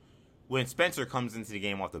think when Spencer comes into the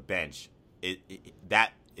game off the bench, it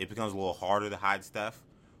becomes a little harder to hide Steph.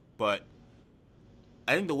 But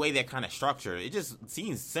I think the way they're kind of structured, it just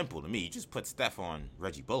seems simple to me. You just put Steph on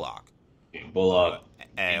Reggie Bullock. Bullock.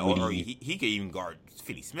 Or he could even guard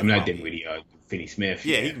Finney Smith. I'm not Dinwiddie. Finney Smith.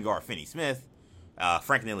 Yeah, he can guard Finney Smith.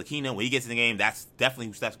 Frank Ntilikina, when he gets in the game, that's definitely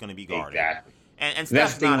who Steph's going to be guarding. Exactly. And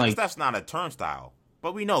Steph's not a turnstile,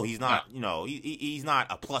 but we know he's not. He's not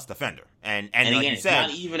a plus defender. And again, like you said,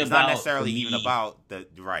 it's not necessarily even about the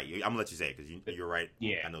right. I'm gonna let you say it because you're right.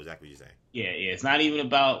 Yeah, I know exactly what you're saying. Yeah. It's not even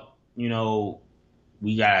about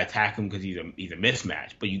we gotta attack him because he's a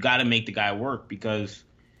mismatch, but you got to make the guy work because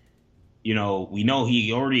we know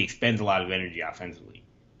he already expends a lot of energy offensively,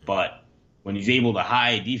 but when he's able to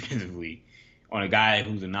hide defensively on a guy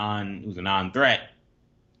who's a non-threat,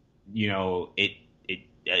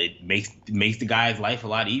 it makes the guy's life a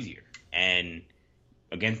lot easier. And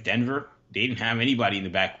against Denver, they didn't have anybody in the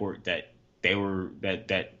backcourt that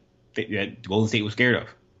Golden State was scared of.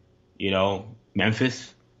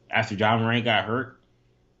 Memphis, after John Morant got hurt,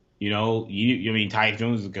 Tyus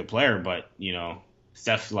Jones is a good player, but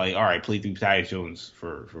Steph's like, all right, play through Tyus Jones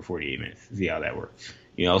for 48 minutes, see how that works.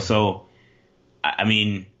 So I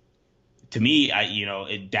mean, to me,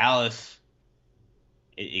 Dallas,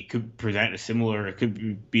 it could present it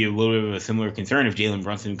could be a little bit of a similar concern if Jalen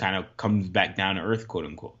Brunson kind of comes back down to earth, quote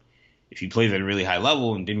unquote. If he plays at a really high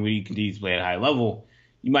level and Dinwiddie continues to play at a high level,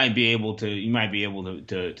 you might be able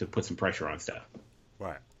to put some pressure on Steph.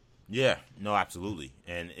 Right. Yeah. No, absolutely.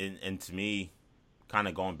 And to me, kind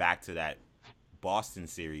of going back to that Boston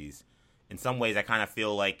series, in some ways, I kind of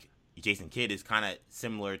feel like Jason Kidd is kind of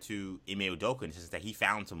similar to Ime Udoka in the sense that he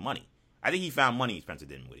found some money. I think he found money in Spencer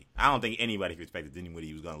Dinwiddie. I don't think anybody expected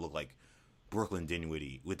Dinwiddie was going to look like Brooklyn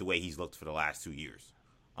Dinwiddie with the way he's looked for the last 2 years.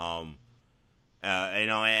 And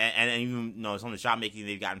even some of the shot making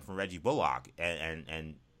they've gotten from Reggie Bullock,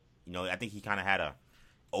 and I think he kind of had a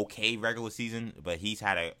okay regular season, but he's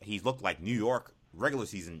looked like New York regular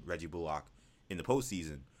season Reggie Bullock in the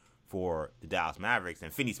postseason for the Dallas Mavericks,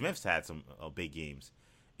 and Finney Smith's had some big games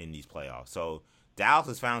in these playoffs. So Dallas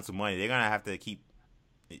has found some money. They're gonna have to keep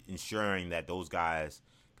ensuring that those guys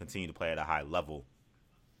continue to play at a high level.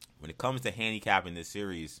 When it comes to handicapping this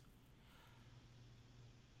series,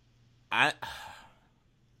 I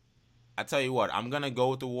tell you what, I'm gonna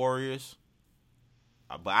go with the Warriors,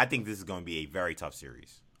 but I think this is going to be a very tough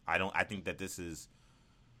series. I think this is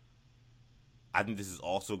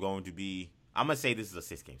also going to be. I'm gonna say this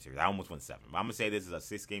is a 6-game series. I almost went 7, but I'm gonna say this is a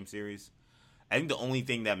 6-game series. I think the only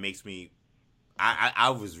thing that makes me, I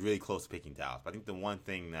was really close to picking Dallas, but I think the one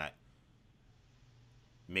thing that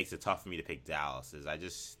makes it tough for me to pick Dallas is I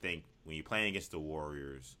just think when you're playing against the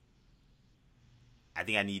Warriors, I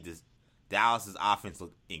think I need this. Dallas's offense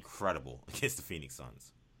looked incredible against the Phoenix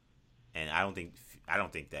Suns, and I don't think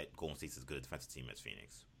that Golden State's as good a defensive team as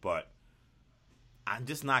Phoenix, but I'm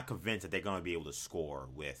just not convinced that they're going to be able to score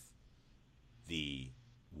with the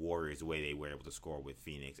Warriors the way they were able to score with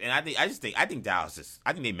Phoenix. And I think Dallas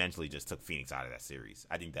I think they mentally just took Phoenix out of that series.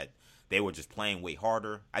 I think that they were just playing way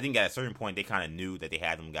harder. I think at a certain point they kind of knew that they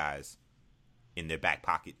had them guys in their back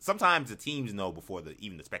pocket. Sometimes the teams know before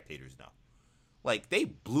even the spectators know. Like they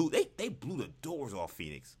blew the doors off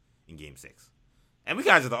Phoenix in Game 6. And we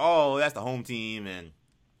kind of just thought, that's the home team, and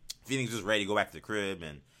Phoenix was ready to go back to the crib,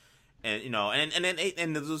 and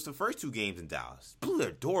those the first 2 games in Dallas blew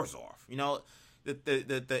their doors off.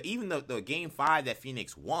 The Game 5 that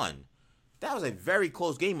Phoenix won, that was a very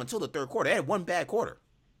close game until the third quarter. They had one bad quarter.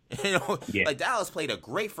 Like Dallas played a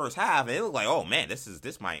great first half, and it looked like, oh man,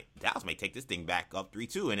 Dallas might take this thing back up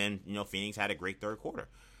 3-2, and then Phoenix had a great third quarter.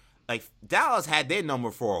 Like Dallas had their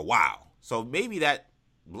number for a while, so maybe that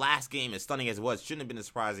last game, as stunning as it was, shouldn't have been as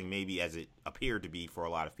surprising maybe as it appeared to be for a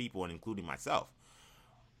lot of people, and including myself.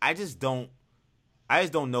 I just don't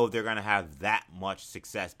know if they're gonna have that much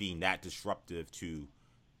success being that disruptive to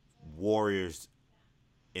Warriors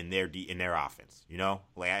in their offense. You know,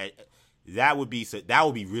 like that would be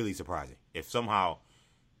really surprising if somehow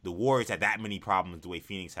the Warriors had that many problems the way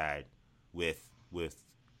Phoenix had with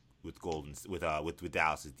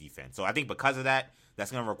Dallas's defense. So I think because of that,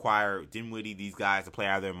 that's going to require Dinwiddie, these guys, to play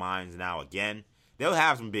out of their minds now again. They'll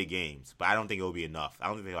have some big games, but I don't think it'll be enough. I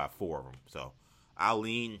don't think they'll have 4 of them. So I'll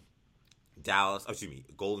lean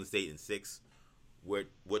Golden State in 6. What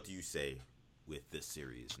do you say with this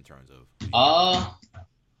series in terms of?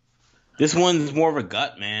 This one's more of a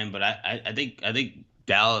gut, man, but I think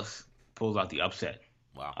Dallas pulls out the upset.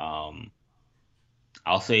 Wow.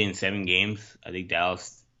 I'll say in 7 games, I think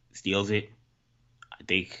Dallas steals it. I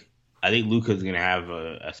think Luka's gonna have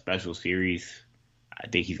a special series. I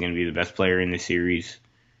think he's gonna be the best player in the series,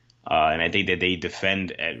 and I think that they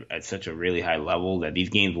defend at such a really high level that these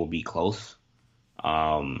games will be close.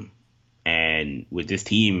 And with this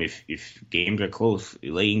team, if games are close,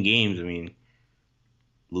 late in games, I mean,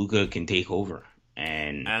 Luka can take over.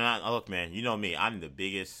 And look, man, you know me, I'm the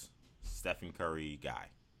biggest Stephen Curry guy.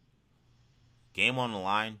 Game on the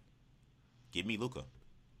line, give me Luka.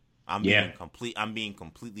 I'm being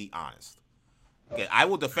completely honest. Okay, I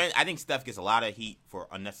will defend. I think Steph gets a lot of heat for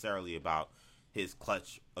unnecessarily about his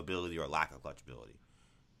clutch ability or lack of clutch ability,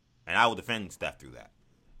 and I will defend Steph through that.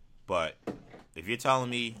 But if you're telling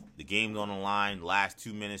me the game's on the line, last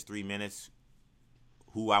 2 minutes, 3 minutes,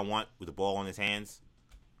 who I want with the ball in his hands,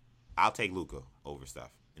 I'll take Luka over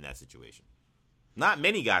Steph in that situation. Not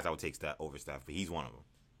many guys I would take Steph over Steph, but he's one of them.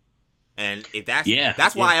 And if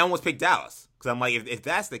that's why I almost picked Dallas, because I'm like, if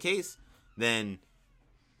that's the case, then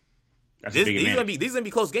these are gonna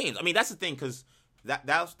be close games. I mean, that's the thing, because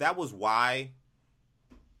that was why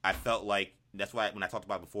I felt like that's why when I talked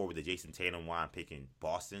about before with the Jason Tatum, why I'm picking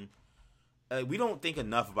Boston. We don't think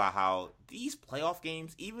enough about how these playoff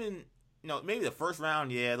games, even maybe the first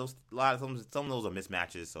round, some of those are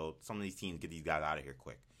mismatches, so some of these teams get these guys out of here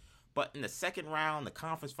quick. But in the second round, the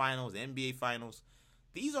conference finals, the NBA finals,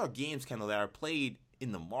 these are games, Kendall, that are played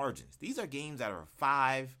in the margins. These are games that are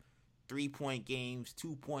 5 3-point games,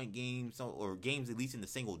 2-point games, or games at least in the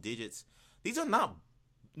single digits. These are not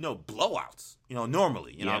blowouts.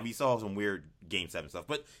 Normally, we saw some weird Game 7 stuff,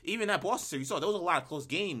 but even that Boston series, you saw those were a lot of close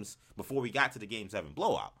games before we got to the Game 7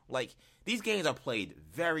 blowout. Like, these games are played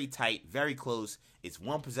very tight, very close. It's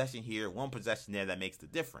one possession here, one possession there that makes the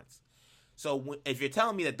difference. So if you're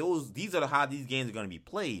telling me that these are how these games are going to be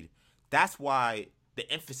played, that's why the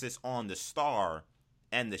emphasis on the star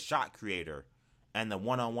and the shot creator and the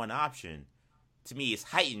one-on-one option, to me, is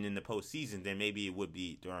heightened in the postseason than maybe it would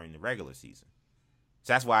be during the regular season.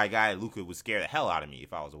 So that's why a guy like Luka would scare the hell out of me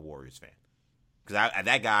if I was a Warriors fan. Because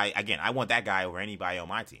that guy, again, I want that guy over anybody on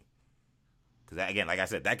my team. Because, again, like I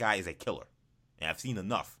said, that guy is a killer. And I've seen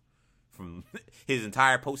enough from his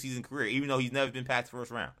entire postseason career, even though he's never been past the first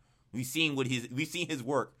round. We've seen his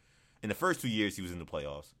work in the first 2 years he was in the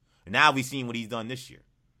playoffs. And now we've seen what he's done this year.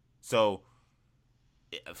 So,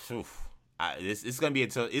 it's going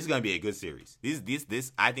to be a good series.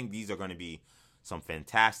 I think these are going to be some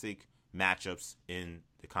fantastic matchups in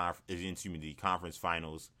the conference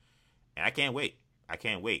finals, and I can't wait.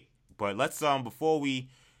 But let's before we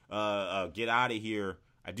get out of here,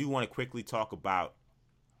 I do want to quickly talk about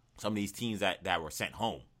some of these teams that were sent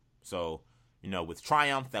home. So, with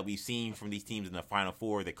triumph that we've seen from these teams in the Final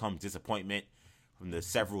Four, there comes disappointment from the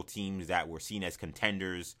several teams that were seen as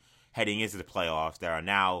contenders heading into the playoffs that are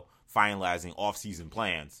now finalizing off-season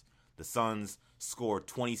plans. The Suns scored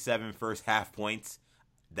 27 first-half points.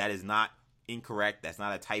 That is not incorrect. That's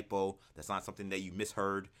not a typo. That's not something that you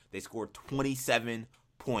misheard. They scored 27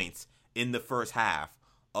 points in the first half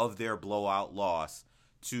of their blowout loss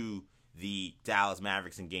to the Dallas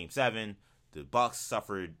Mavericks in Game 7. The Bucks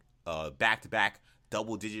suffered back-to-back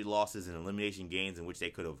double-digit losses in elimination games in which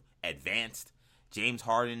they could have advanced. James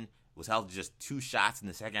Harden was held to just 2 shots in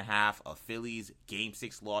the second half of Philly's Game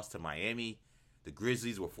 6 loss to Miami. The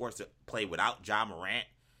Grizzlies were forced to play without Ja Morant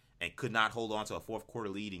and could not hold on to a fourth-quarter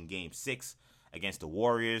lead in Game 6 against the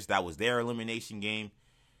Warriors. That was their elimination game.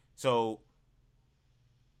 So,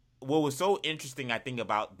 what was so interesting, I think,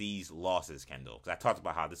 about these losses, Kendall, because I talked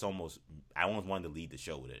about how I almost wanted to lead the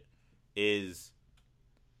show with it, is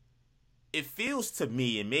it feels to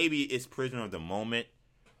me, and maybe it's prisoner of the moment,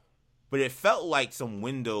 but it felt like some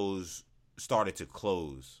windows started to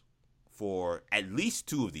close for at least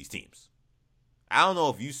 2 of these teams. I don't know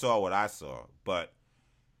if you saw what I saw, but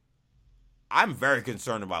I'm very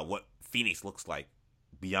concerned about what Phoenix looks like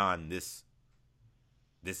beyond this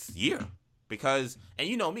year. because, and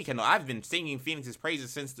you know me, Kendall, I've been singing Phoenix's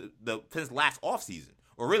praises since since last offseason,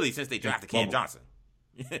 or really since they drafted Cam Johnson.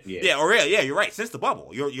 Yeah, you're right. Since the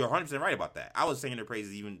bubble, you're 100% right about that. I was singing their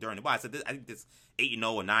praises even during the bubble. I said I think this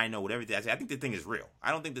 8-0 or 9-0, whatever. I said I think this thing is real.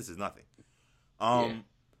 I don't think this is nothing.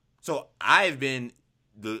 So I've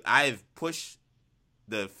pushed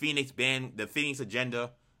the Phoenix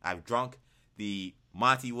agenda. I've drunk the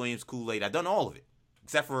Monty Williams Kool-Aid. I've done all of it,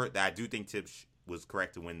 except for that. I do think Tibbs was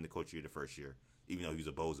correct to win the coach of the year the first year, even though he was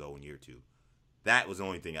a bozo in year 2. That was the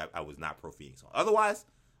only thing I was not pro Phoenix on. Otherwise,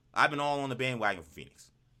 I've been all on the bandwagon for Phoenix.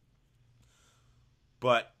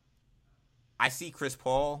 But I see Chris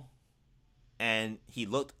Paul, and he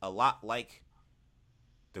looked a lot like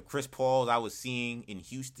the Chris Pauls I was seeing in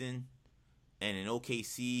Houston and in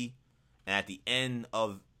OKC, and at the end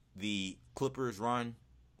of the Clippers run,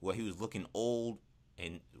 where he was looking old,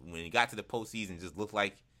 and when he got to the postseason, it just looked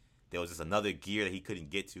like there was just another gear that he couldn't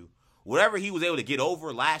get to. Whatever he was able to get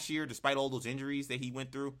over last year, despite all those injuries that he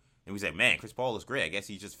went through, and we said, man, Chris Paul is great. I guess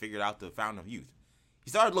he just figured out the fountain of youth. He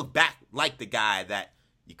started to look back like the guy that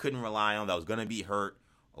you couldn't rely on, that was going to be hurt,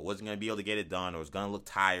 or wasn't going to be able to get it done, or was going to look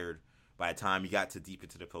tired by the time he got to deep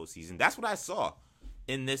into the postseason. That's what I saw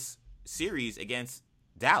in this series against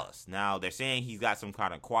Dallas. Now, they're saying he's got some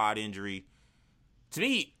kind of quad injury. To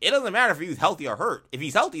me, it doesn't matter if he's healthy or hurt. If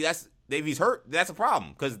he's healthy, if he's hurt, that's a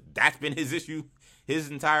problem, because that's been his issue his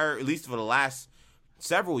entire, at least for the last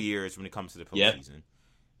several years when it comes to the postseason. Yeah.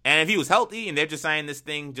 And if he was healthy and they're just saying this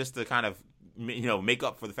thing just to kind of, make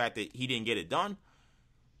up for the fact that he didn't get it done,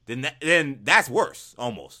 then that's worse,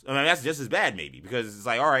 almost. I mean, that's just as bad maybe, because it's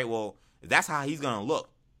like, all right, well, if that's how he's going to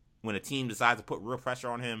look when a team decides to put real pressure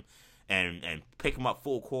on him and pick him up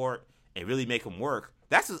full court and really make him work,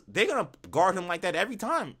 they're going to guard him like that every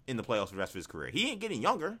time in the playoffs for the rest of his career. He ain't getting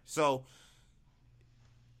younger, so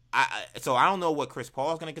I don't know what Chris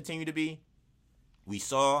Paul is going to continue to be. We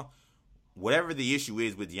saw whatever the issue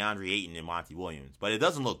is with DeAndre Ayton and Monty Williams, but it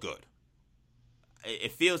doesn't look good.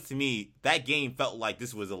 It feels to me that game felt like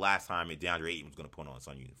this was the last time that DeAndre Ayton was going to put on a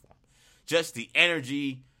Sun uniform. Just the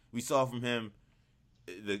energy we saw from him,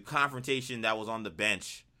 the confrontation that was on the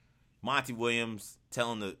bench, Monty Williams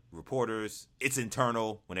telling the reporters it's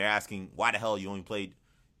internal when they're asking why the hell you only played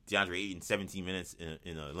DeAndre Ayton 17 minutes in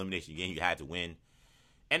an elimination game you had to win.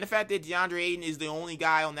 And the fact that DeAndre Ayton is the only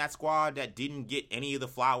guy on that squad that didn't get any of the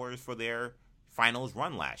flowers for their finals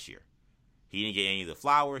run last year. He didn't get any of the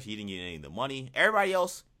flowers. He didn't get any of the money. Everybody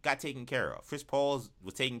else got taken care of. Chris Paul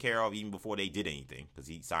was taken care of even before they did anything, because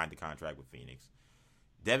he signed the contract with Phoenix.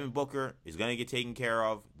 Devin Booker is going to get taken care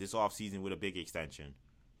of this offseason with a big extension.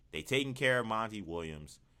 They taken care of Monty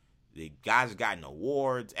Williams. The guys have gotten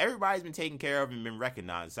awards. Everybody's been taken care of and been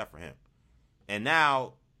recognized except for him. And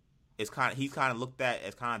now he's kind of looked at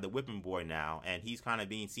as kind of the whipping boy now, and he's kind of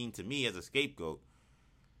being seen to me as a scapegoat.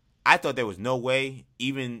 I thought there was no way,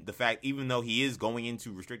 even though he is going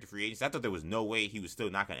into restricted free agency, I thought there was no way he was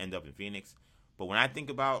still not going to end up in Phoenix. But when I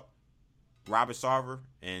think about Robert Sarver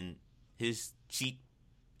and his cheat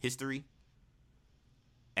history,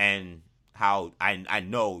 and how I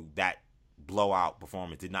know that blowout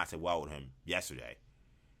performance did not sit well with him yesterday,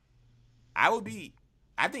 I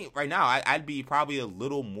think right now I'd be probably a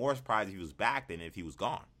little more surprised if he was back than if he was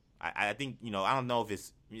gone. I think, I don't know if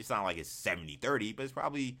it's not like it's 70-30, but it's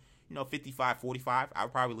probably, 55-45. I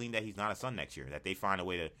would probably lean that he's not a Sun next year, that they find a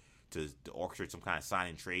way to orchestrate some kind of sign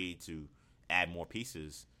and trade to add more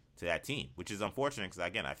pieces to that team, which is unfortunate because,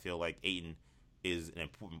 again, I feel like Ayton is an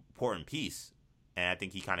important piece, and I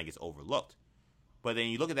think he kind of gets overlooked. But then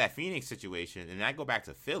you look at that Phoenix situation, and I go back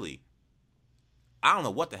to Philly. I don't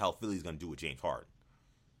know what the hell Philly's going to do with James Harden,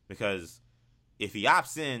 because if he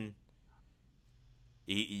opts in,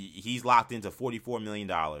 he's locked into $44 million.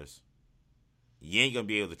 You ain't going to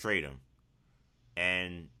be able to trade him.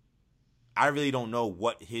 And I really don't know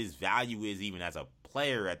what his value is even as a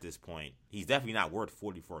player at this point. He's definitely not worth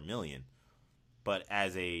 $44 million. But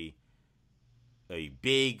as a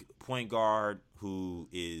big point guard who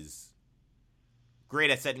is great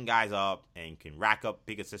at setting guys up and can rack up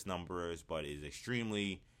big assist numbers, but is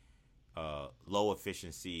extremely low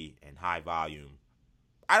efficiency and high volume,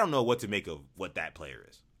 I don't know what to make of what that player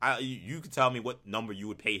is. You could tell me what number you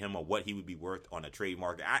would pay him or what he would be worth on a trade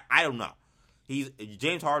market. I don't know.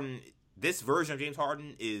 James Harden. This version of James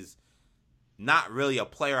Harden is not really a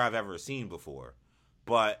player I've ever seen before,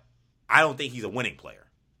 but I don't think he's a winning player.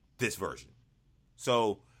 This version.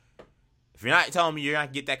 So if you're not telling me you're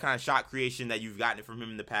not get that kind of shot creation that you've gotten from him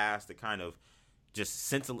in the past, the kind of just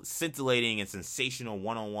scintillating and sensational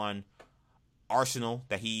one-on-one arsenal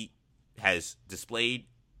that he has displayed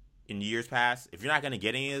in years past, if you're not going to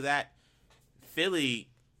get any of that, Philly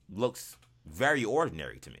looks very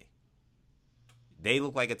ordinary to me. They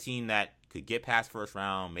look like a team that could get past first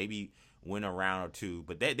round, maybe win a round or two,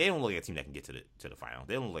 but they don't look like a team that can get to the final.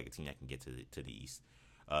 They don't look like a team that can get to the East,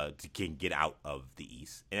 can get out of the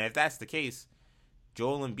East. And if that's the case,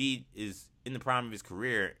 Joel Embiid is in the prime of his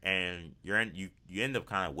career, and you end up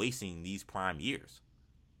kind of wasting these prime years.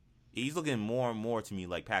 He's looking more and more to me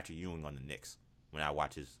like Patrick Ewing on the Knicks when I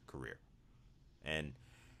watch his career. And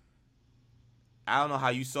I don't know how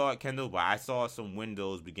you saw it, Kendall, but I saw some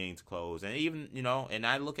windows beginning to close. And even, and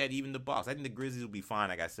I look at even the Bucks. I think the Grizzlies will be fine,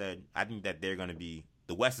 like I said. I think that they're going to be,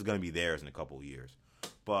 the West is going to be theirs in a couple of years.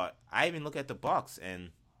 But I even look at the Bucks,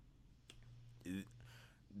 and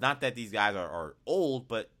not that these guys are old,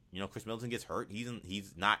 but, Chris Middleton gets hurt.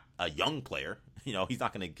 He's not a young player. He's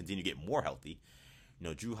not going to continue to get more healthy.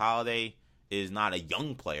 Jrue Holiday is not a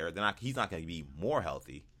young player. He's not going to be more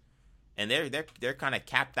healthy. And they're kind of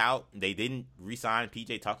capped out. They didn't re-sign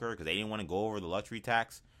P.J. Tucker because they didn't want to go over the luxury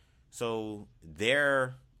tax. So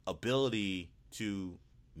their ability to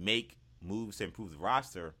make moves to improve the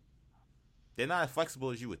roster, they're not as flexible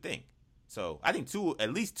as you would think. So I think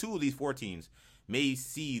at least two of these 4 teams may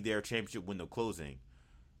see their championship window closing.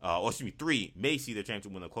 Three may see their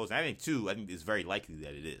championship window closing. I think it's very likely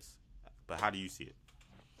that it is. But how do you see it?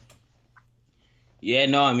 Yeah,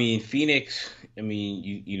 no, I mean, Phoenix,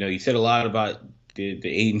 you said a lot about the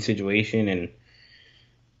Ayton situation, and,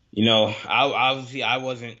 I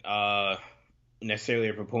wasn't necessarily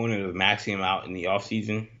a proponent of maxing him out in the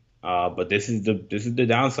offseason, but this is the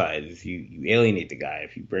downside, is you alienate the guy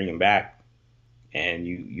if you bring him back, and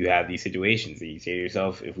you have these situations, and you say to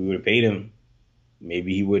yourself, if we would have paid him,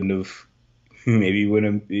 maybe he wouldn't have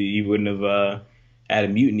had a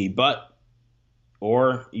mutiny,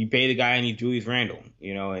 or you pay the guy and he's Julius Randle,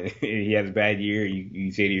 and he has a bad year.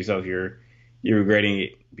 You say to yourself, you're regretting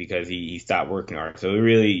it because he stopped working hard. So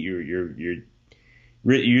really, you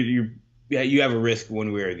have a risk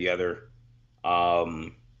one way or the other.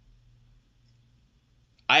 I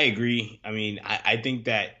agree. I think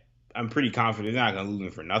that I'm pretty confident they're not going to lose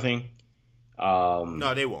him for nothing.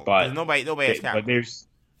 No, they won't. But nobody has capital. But there's,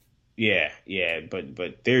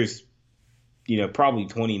 but there's, probably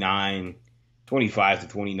 25 to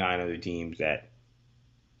 29 other teams that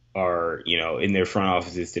are, in their front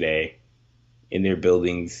offices today, in their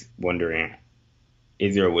buildings, wondering,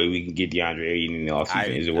 is there a way we can get DeAndre Ayton in the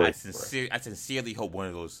offseason? Is it worth I sincerely hope one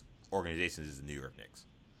of those organizations is the New York Knicks.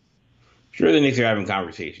 Sure, the Knicks are having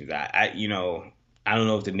conversations. I don't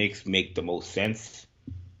know if the Knicks make the most sense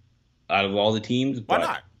out of all the teams. But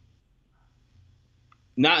why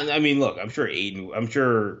not? Look, I'm sure Ayton,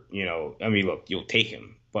 look, you'll take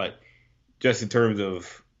him, but just in terms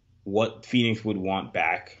of what Phoenix would want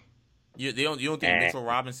back. You don't think Mitchell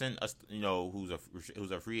Robinson, who's a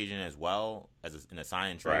free agent as well as in a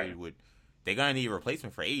sign and trade, right. They're gonna need a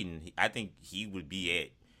replacement for Ayton. I think he would be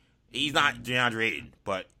it. He's not DeAndre Ayton,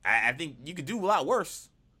 but I think you could do a lot worse.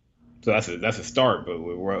 So that's a start, but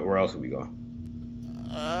where else would we go?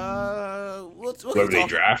 We'll where they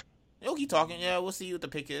draft? We'll keep talking. Yeah, we'll see what the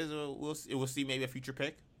pick is. We'll see maybe a future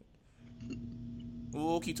pick.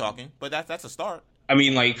 We'll keep talking, but that's a start.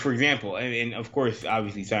 For example, and of course,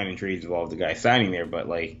 obviously, signing trades involve the guy signing there, but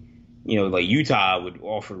Utah would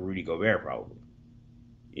offer Rudy Gobert probably.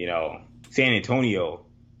 San Antonio,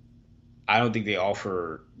 I don't think they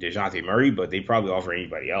offer DeJounte Murray, but they probably offer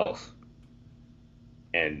anybody else.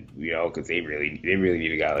 And because they really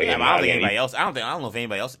need a guy like him. I don't think anybody else. I don't know if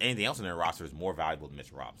anything else in their roster is more valuable than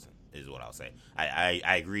Mitchell Robinson. Is what I'll say.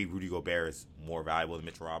 I agree. Rudy Gobert is more valuable than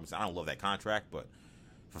Mitchell Robinson. I don't love that contract, but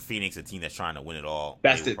for Phoenix, a team that's trying to win it all,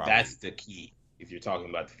 that's the key. If you're talking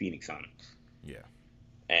about the Phoenix Suns, yeah.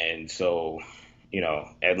 And so, the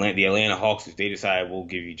Atlanta Hawks, if they decide we'll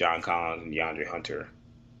give you John Collins and DeAndre Hunter,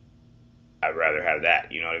 I'd rather have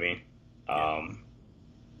that. You know what I mean? Yeah.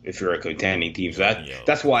 If you're a contending team, so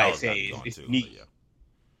that's why I say it's neat. Yeah.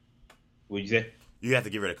 What'd you say? You have to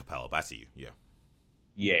get rid of Capella, but I see you.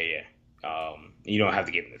 Yeah. Yeah. You don't have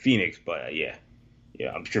to get him to Phoenix, but yeah,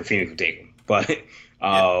 I'm sure Phoenix will take him. But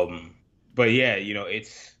but yeah,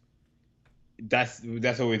 it's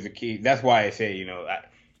that's always the key. That's why I say,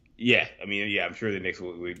 I'm sure the Knicks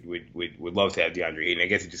would love to have DeAndre Ayton. I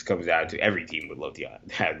guess it just comes down to every team would love to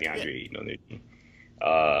have DeAndre Ayton on their team.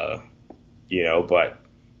 But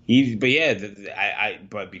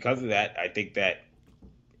because of that, I think that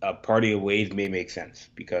a party of ways may make sense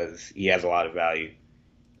because he has a lot of value.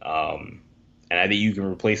 And I think you can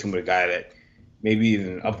replace him with a guy that maybe is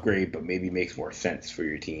an upgrade, but maybe makes more sense for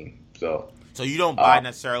your team. So you don't buy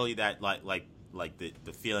necessarily that like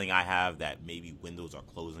the feeling I have that maybe windows are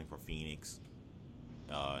closing for Phoenix.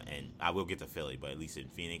 And I will get to Philly, but at least in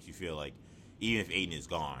Phoenix, you feel like even if Ayton is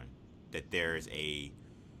gone, that there's a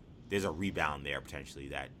rebound there potentially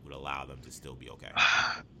that would allow them to still be okay.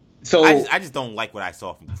 So I just don't like what I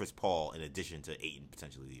saw from Chris Paul in addition to Ayton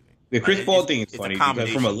potentially leaving. The Chris Paul thing is funny because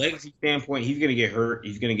from a combination. legacy standpoint, he's gonna get hurt.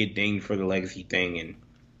 He's gonna get dinged for the legacy thing, and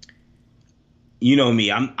you know me,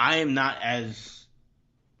 I'm not as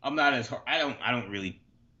hard. I don't really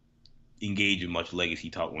engage in much legacy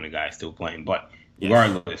talk when a guy's still playing. But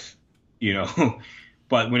regardless, you know.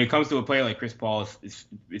 But when it comes to a player like Chris Paul,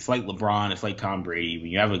 it's like LeBron, it's like Tom Brady.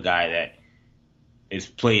 When you have a guy that is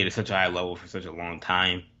played at such a high level for such a long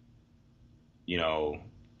time, you know,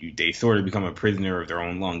 they sort of become a prisoner of their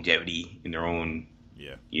own longevity and their own,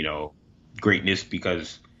 you know, greatness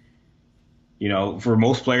because, you know, for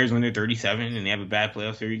most players when they're 37 and they have a bad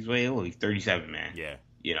playoff series, well, he's 37, man. Yeah.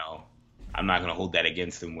 You know, I'm not going to hold that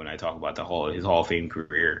against him when I talk about his Hall of Fame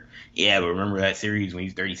career. Yeah, but remember that series when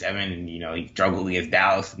he's 37 and, you know, he struggled against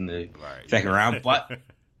Dallas in the second round. But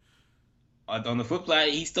on the flip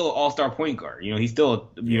side, he's still an all-star point guard. You know, he's still,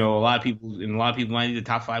 you know, a lot of people might be the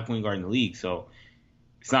top 5 point guard in the league. So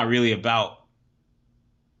it's not really about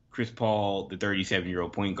Chris Paul, the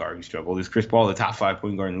 37-year-old point guard who struggled. It's Chris Paul, the top 5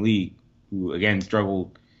 point guard in the league, who, again,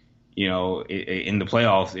 struggled, you know, in the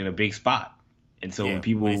playoffs in a big spot. And so when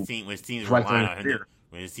his teams rely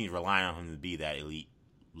on him to be that elite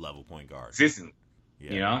level point guard, consistent,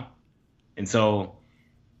 you know, and so,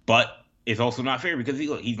 but it's also not fair because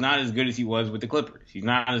he's not as good as he was with the Clippers. He's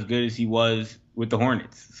not as good as he was with the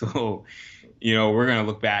Hornets. So, you know, we're gonna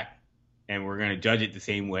look back and we're gonna judge it the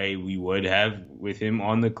same way we would have with him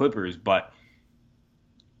on the Clippers. But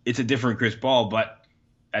it's a different Chris Paul. But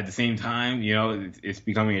at the same time, you know, it's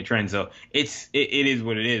becoming a trend. So it is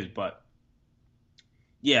what it is. But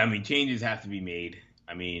yeah, I mean, changes have to be made.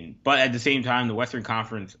 I mean, but at the same time, the Western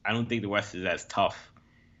Conference, I don't think the West is as tough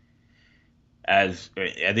as –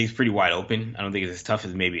 I think it's pretty wide open. I don't think it's as tough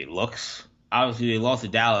as maybe it looks. Obviously, they lost to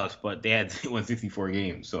Dallas, but they won 64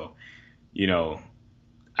 games. So, you know,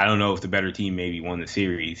 I don't know if the better team maybe won the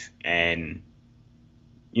series. And,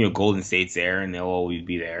 you know, Golden State's there, and they'll always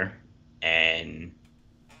be there. And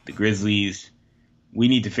the Grizzlies, we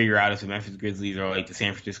need to figure out if the Memphis Grizzlies are like the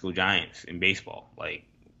San Francisco Giants in baseball. Like,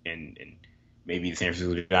 and maybe the San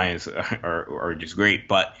Francisco Giants are just great,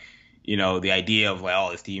 but you know the idea of like,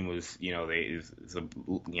 oh, this team was, you know, they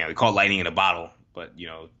call it lightning in a bottle, but you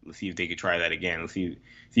know, let's see if they could try that again. Let's see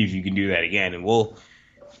if you can do that again, and we'll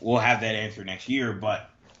have that answer next year. But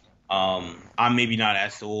I'm maybe not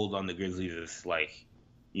as sold on the Grizzlies as like,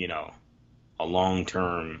 you know, a long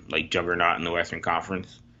term like juggernaut in the Western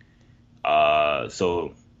Conference.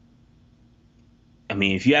 So I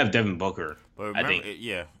mean, if you have Devin Booker.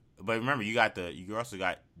 But remember, you also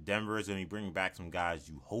got Denver is going to be bringing back some guys.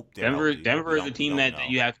 You hope they're Denver is a team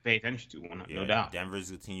that you have to pay attention to, no doubt. Denver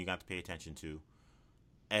is a team you got to pay attention to.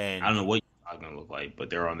 And I don't know what you're going to look like,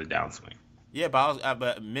 but they're on the downswing. Yeah,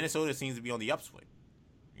 but Minnesota seems to be on the upswing.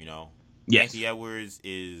 You know, yes. Anthony Edwards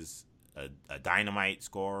is a dynamite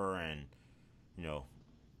scorer, and you know,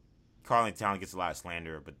 Karl-Anthony Towns gets a lot of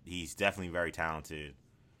slander, but he's definitely very talented.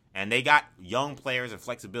 And they got young players and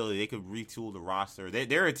flexibility. They could retool the roster.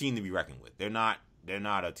 They're a team to be reckoned with. They're not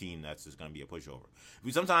a team that's just going to be a pushover.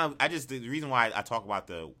 Sometimes the reason why I talk about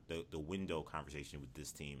the window conversation with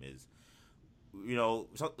this team is, you know,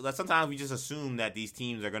 sometimes we just assume that these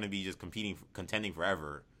teams are going to be just contending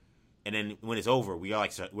forever, and then when it's over, we're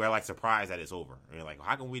like surprised that it's over. And we're like, well,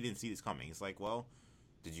 how come we didn't see this coming? It's like, well,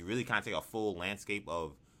 did you really kind of take a full landscape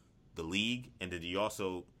of the league, and did you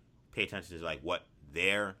also pay attention to like what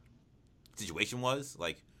their situation was?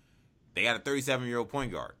 Like, they got a 37-year-old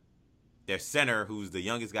point guard. Their center, who's the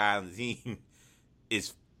youngest guy on the team,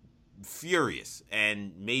 is furious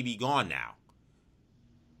and maybe gone now.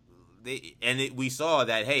 We saw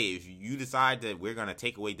that, hey, if you decide that we're going to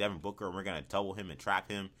take away Devin Booker and we're going to double him and trap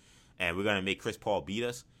him and we're going to make Chris Paul beat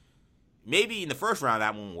us, maybe in the first round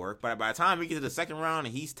that won't work, but by the time we get to the second round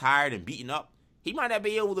and he's tired and beaten up, he might not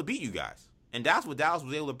be able to beat you guys. And that's what Dallas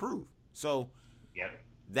was able to prove. So, yeah,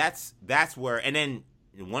 that's where, and then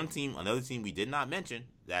another team we did not mention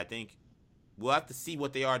that I think we'll have to see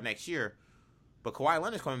what they are next year, but Kawhi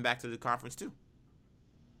Leonard's coming back to the conference too.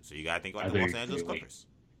 So you got to think about the Los Angeles Clippers.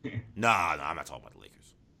 No, I'm not talking about the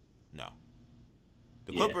Lakers. No.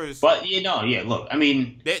 The Clippers. But, you know, look, I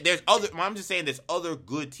mean. There's other, I'm just saying there's other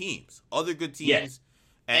good teams. Yes.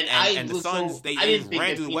 And the Suns, they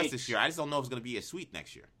ran through the West this year. I just don't know if it's going to be a sweep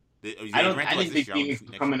next year. I didn't think Phoenix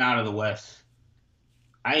was coming out of the West.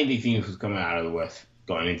 I didn't think Phoenix was coming out of the West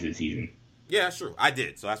going into the season. Yeah, that's true. I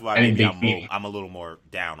did. So that's why I'm a little more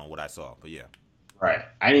down on what I saw. But yeah. Right.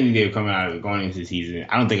 I didn't think they were coming out of it going into the season.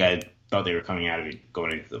 I don't think I thought they were coming out of it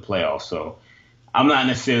going into the playoffs. So I'm not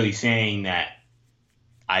necessarily saying that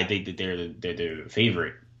I think that they're the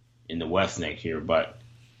favorite in the West next year, but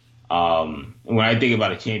when I think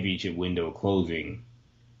about a championship window closing,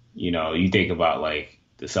 you think about like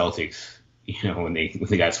the Celtics, when they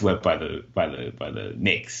got swept by the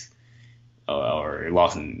Knicks, or they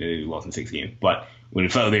lost in 6 games. But when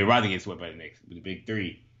it felt they were about to get swept by the Knicks with the big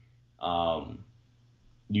three,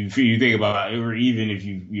 you think about, or even if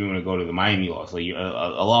you want to go to the Miami loss, like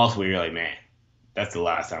a loss where you're like, man, that's the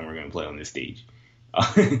last time we're going to play on this stage.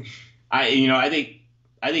 I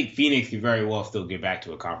think Phoenix could very well still get back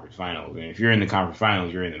to a conference finals, and if you're in the conference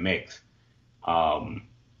finals, you're in the mix.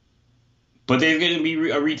 But there's going to be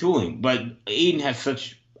a retooling. But Ayton has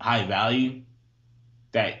such high value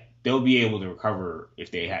that they'll be able to recover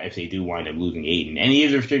if they do wind up losing Ayton, and he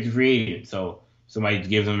is a restricted free agent. So somebody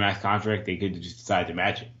gives him a max contract, they could just decide to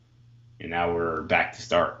match it, and now we're back to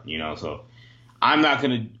start. So I'm not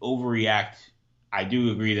going to overreact. I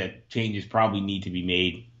do agree that changes probably need to be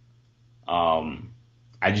made.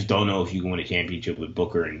 I just don't know if you can win a championship with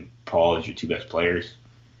Booker and Paul as your two best players.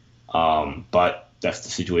 But that's the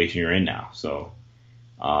situation you're in now. So,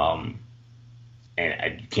 and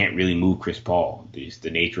I can't really move Chris Paul. Just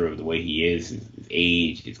the nature of the way he is, his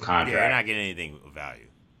age, his contract. Yeah, you're not getting anything of value.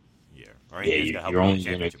 Yeah, right. Yeah, you're only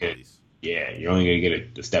going to get. Yeah, you're only going to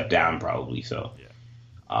get a step down probably. So, yeah.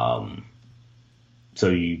 So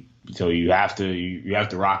you have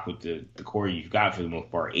to rock with the core you've got for the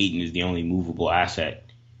most part. Ayton is the only movable asset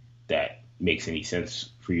that makes any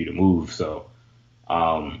sense for you to move. So,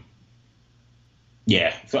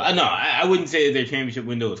 yeah. So I wouldn't say that their championship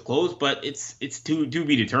window is closed, but it's to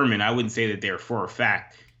be determined. I wouldn't say that they're for a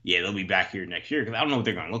fact. Yeah, they'll be back here next year because I don't know what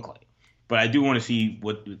they're going to look like. But I do want to see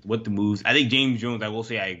what the moves. I think James Jones. I will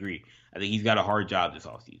say I agree. I think he's got a hard job this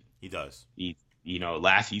offseason. He does.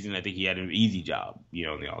 Last season, I think he had an easy job, in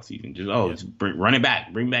the offseason. Just run it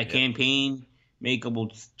back. Bring back campaign, make a couple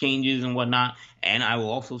changes and whatnot. And I will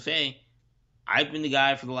also say, I've been the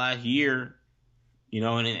guy for the last year,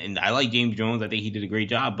 and I like James Jones. I think he did a great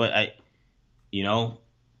job. But, he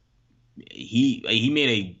made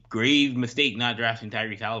a grave mistake not drafting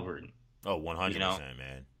Tyrese Haliburton. Oh, 100%,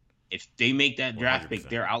 man. If they make that draft 100%. Pick,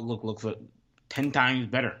 their outlook looks 10 times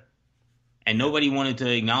better. And nobody wanted to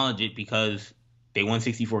acknowledge it because they won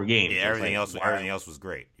 64 games. Yeah, everything else was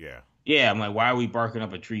great. Yeah. Yeah, I'm like, why are we barking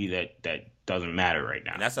up a tree that doesn't matter right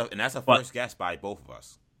now? And that's a first guess by both of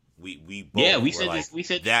us. We both we said like, this. We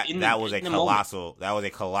said that was a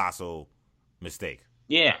colossal mistake.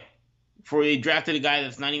 Yeah, for they drafted a guy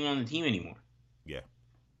that's not even on the team anymore. Yeah.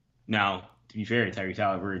 Now, to be fair, Tyrese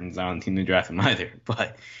Haliburton's not on the team to draft him either,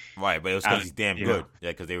 but right, but it was because he's damn good.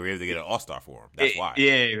 Yeah, because they were able to get an all-star for him. That's why.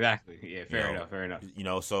 Yeah, exactly. Yeah, fair enough.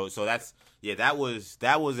 So that's that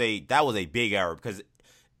was a big error because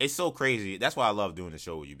it's so crazy. That's why I love doing the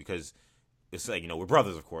show with you because it's like we're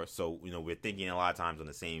brothers, of course. So we're thinking a lot of times on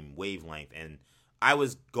the same wavelength. And I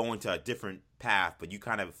was going to a different path, but you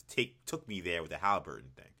kind of took me there with the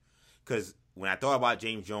Haliburton thing because when I thought about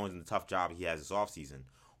James Jones and the tough job he has this offseason,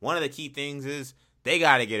 one of the key things is they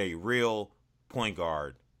got to get a real point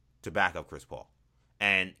guard to back up Chris Paul.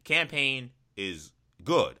 And Campaign is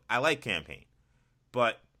good. I like Campaign.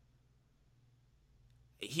 But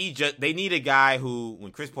they need a guy who,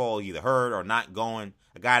 when Chris Paul is either hurt or not going,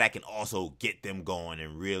 a guy that can also get them going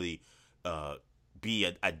and really be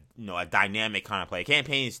a dynamic kind of player.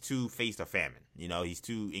 Campaign is too face to famine. He's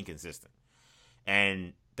too inconsistent.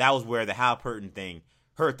 And that was where the Haliburton thing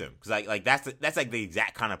hurt them because that's like the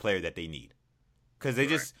exact kind of player that they need because it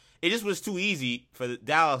just was too easy for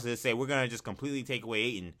Dallas to say we're gonna just completely take away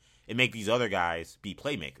Ayton and make these other guys be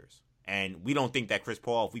playmakers, and we don't think that Chris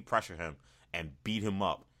Paul, if we pressure him and beat him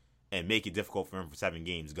up and make it difficult for him for 7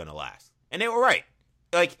 games, is gonna last. And they were right.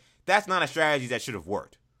 Like that's not a strategy that should have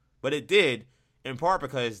worked, but it did in part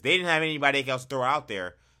because they didn't have anybody else to throw out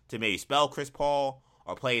there to maybe spell Chris Paul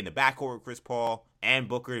or play in the backcourt with Chris Paul and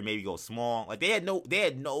Booker and maybe go small. Like there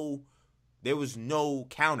was no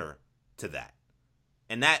counter to that.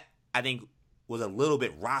 And that, I think, was a little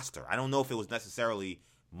bit roster. I don't know if it was necessarily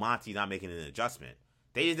Monty not making an adjustment.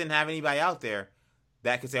 They just didn't have anybody out there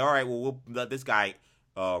that could say, all right, well, we'll let this guy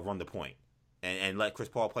run the point and let Chris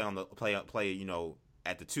Paul play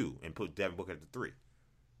at the 2 and put Devin Booker at the 3.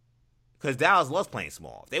 Because Dallas loves playing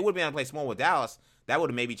small. If they would have been able to play small with Dallas, that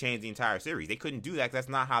would have maybe changed the entire series. They couldn't do that because that's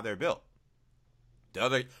not how they're built. The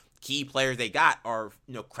other key players they got are,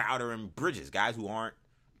 Crowder and Bridges, guys who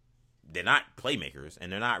they're not playmakers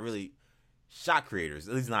and they're not really shot creators,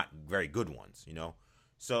 at least not very good ones,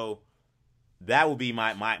 So that would be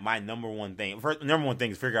my number one thing. Number one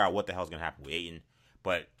thing is figure out what the hell's going to happen with Ayton.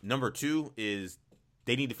 But number 2 is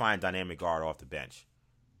they need to find a dynamic guard off the bench.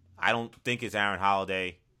 I don't think it's Aaron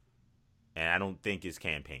Holiday, and I don't think it's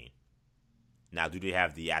Cam Payne. Now, do they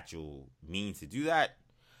have the actual means to do that?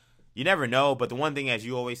 You never know, but the one thing, as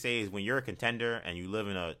you always say, is when you're a contender and you live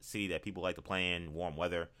in a city that people like to play in, warm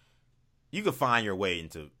weather, you can find your way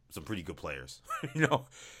into some pretty good players, you know?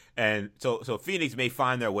 And so Phoenix may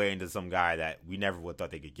find their way into some guy that we never would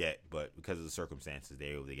thought they could get, but because of the circumstances,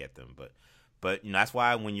 they're able to get them. But you know, that's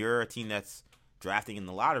why when you're a team that's drafting in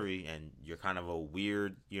the lottery and you're kind of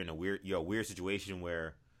you're in a weird situation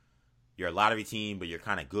where you're a lottery team, but you're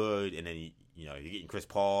kind of good, and then you're getting Chris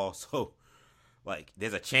Paul, so like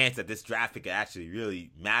there's a chance that this draft pick could actually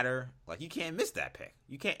really matter. Like you can't miss that pick.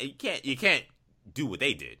 You can't do what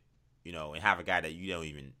they did, and have a guy that you don't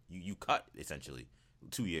even you cut essentially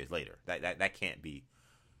 2 years later. That can't be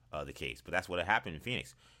the case. But that's what happened in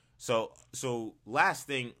Phoenix. So last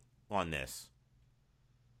thing on this,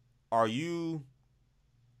 how do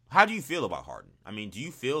you feel about Harden? I mean, do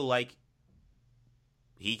you feel like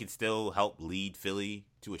he can still help lead Philly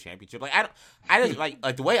to a championship? Like I just like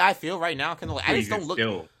the way I feel right now. Kind of like I just don't look.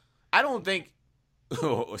 Still. I don't think.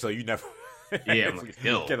 So you never. Yeah, I'm like,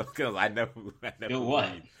 still. I never. Still what?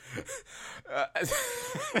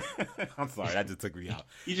 I'm sorry, that just took me out.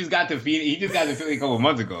 He just got to Philly a couple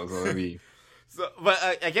months ago. So I mean.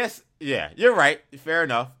 But I guess you're right. Fair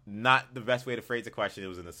enough. Not the best way to phrase the question. It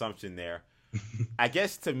was an assumption there. I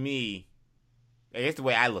guess to me, the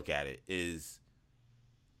way I look at it is.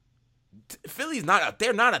 Philly's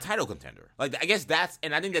they're not a title contender. Like I guess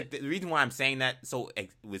and I think that the reason why I'm saying that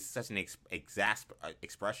with such an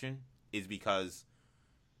expression is because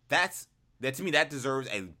that to me that deserves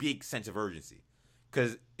a big sense of urgency,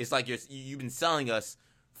 because it's like you've been selling us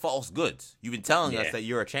false goods. You've been telling us that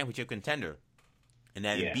you're a championship contender, and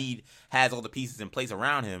that Embiid has all the pieces in place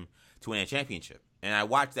around him to win a championship. And I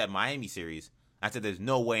watched that Miami series. I said, "There's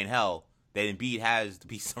no way in hell that Embiid has the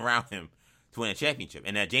pieces around him to win a championship,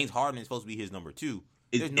 and that James Harden is supposed to be his number 2.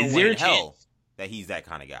 There's no way in hell that he's that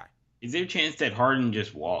kind of guy." Is there a chance that Harden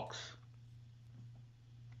just walks?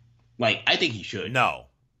 Like, I think he should. No.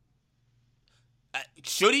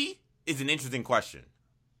 Should he? Is an interesting question,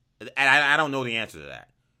 and I don't know the answer to that.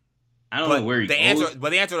 I don't know where he goes. But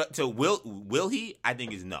the answer to will he? I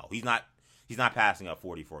think is no. He's not passing up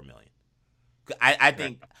 $44 million. I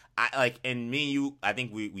think and me and you, I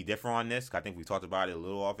think we differ on this. I think we talked about it a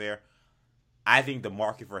little off air. I think the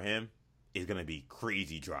market for him is going to be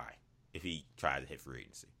crazy dry if he tries to hit free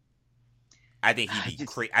agency. I think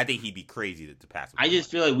he'd be crazy to pass him. I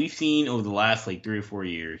just feel like we've seen over the last 3 or 4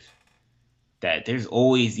 years that there's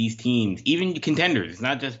always these teams, even contenders. It's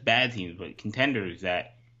not just bad teams, but contenders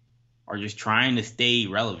that are just trying to stay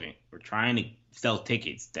relevant or trying to sell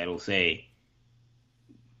tickets that'll say,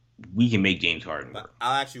 we can make James Harden work.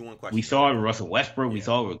 I'll ask you one question. We saw it with Russell Westbrook. Yeah. We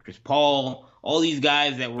saw it with Chris Paul. All these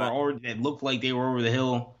guys that that looked like they were over the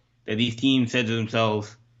hill, that these teams said to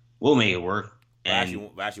themselves, we'll make it work. And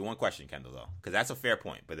I'll ask you one question, Kendall, though, because that's a fair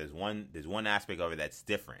point. But there's one aspect of it that's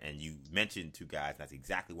different. And you mentioned 2 guys. And that's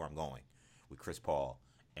exactly where I'm going with Chris Paul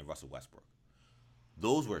and Russell Westbrook.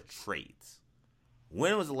 Those were trades.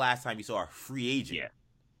 When was the last time you saw a free agent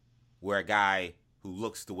where a guy who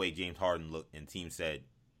looks the way James Harden looked and team said,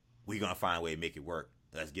 we're going to find a way to make it work.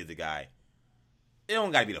 Let's give the guy, it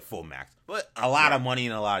don't got to be the full max, but a lot of money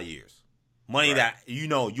in a lot of years. Money that,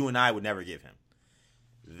 you and I would never give him.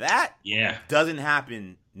 That doesn't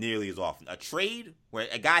happen nearly as often. A trade where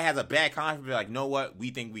a guy has a bad contract, like, know what,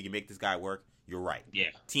 we think we can make this guy work. You're right. Yeah.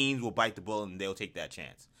 Teams will bite the bullet and they'll take that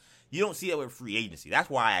chance. You don't see that with free agency. That's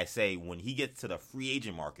why I say when he gets to the free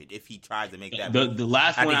agent market, if he tries to make that move, the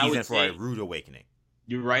last I one think I he's would in for a rude awakening.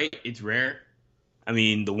 You're right. It's rare. I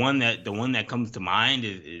mean, the one that comes to mind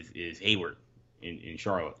is Hayward in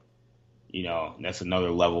Charlotte. That's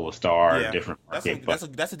another level of star, different market.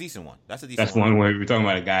 That's a decent one. That's one where we're talking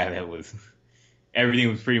about a guy that was everything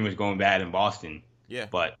was pretty much going bad in Boston. Yeah,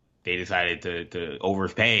 but they decided to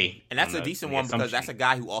overpay. And that's a decent one because that's a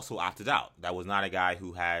guy who also opted out. That was not a guy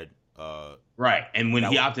who had right. And when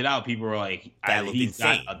he opted out, people were like, "That looked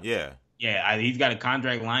insane." He's got a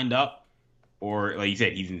contract lined up, or like you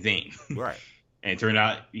said, he's insane. Right. And it turned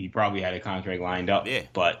out he probably had a contract lined up. Yeah.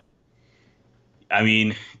 But I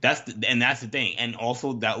mean, that's the thing. And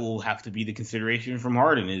also that will have to be the consideration from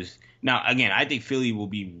Harden is now, again, I think Philly will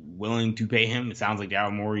be willing to pay him. It sounds like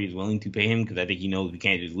Daryl Morey is willing to pay him because I think he knows we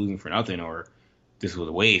can't just lose him for nothing or this was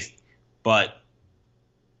a waste. But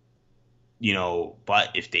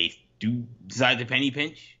if they do decide to penny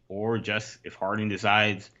pinch or just if Harden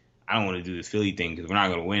decides, I don't want to do this Philly thing because we're not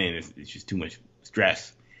going to win and it's just too much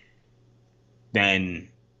stress, then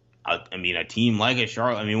I mean, a team like a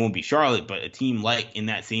Charlotte. I mean, it won't be Charlotte, but a team like in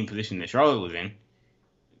that same position that Charlotte was in.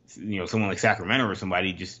 Someone like Sacramento or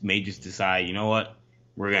somebody may decide, you know what,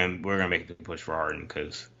 we're gonna make the push for Harden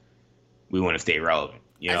because we want to stay relevant.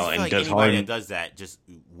 I just feel And like does anybody Harden? that does that just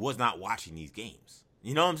was not watching these games.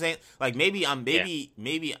 You know what I'm saying? Like maybe Yeah.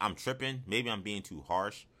 I'm tripping. Maybe I'm being too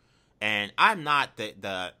harsh. And I'm not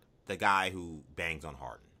the guy who bangs on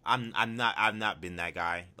Harden. I've not been that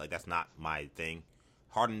guy. Like that's not my thing.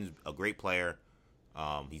 Harden's a great player.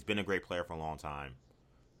 He's been a great player for a long time.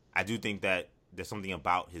 I do think that there's something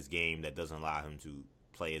about his game that doesn't allow him to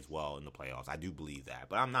play as well in the playoffs. I do believe that.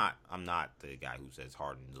 But I'm not the guy who says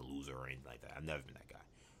Harden's a loser or anything like that. I've never been that guy.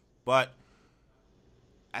 But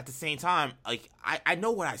at the same time, like I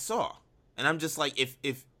know what I saw. And I'm just like if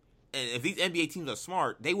these NBA teams are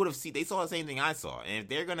smart, they saw the same thing I saw. And if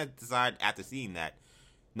they're gonna decide after seeing that,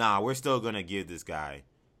 nah, we're still gonna give this guy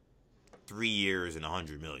 3 years and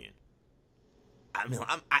 $100 million. I mean,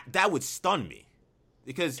 that would stun me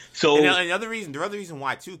because and the other reason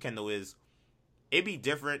why too, Kendall, is it'd be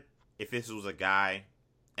different if this was a guy.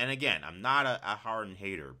 And again, I'm not a Harden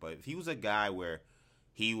hater, but if he was a guy where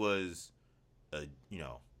he was,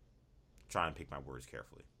 trying to pick my words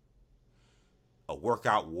carefully, a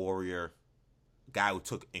workout warrior, guy who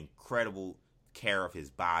took incredible care of his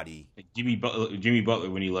body. Jimmy Butler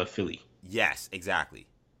when he left Philly. Yes, exactly.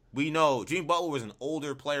 We know Jimmy Butler was an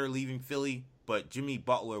older player leaving Philly, but Jimmy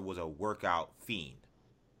Butler was a workout fiend.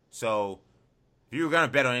 So if you were going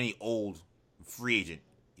to bet on any old free agent,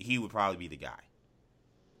 he would probably be the guy.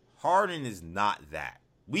 Harden is not that.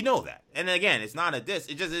 We know that. And again, it's not a diss.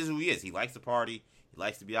 It just is who he is. He likes to party. He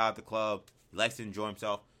likes to be out at the club. He likes to enjoy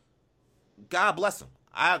himself. God bless him.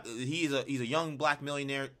 He's a young black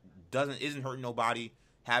millionaire. Isn't hurting nobody.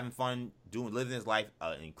 Having fun, living his life.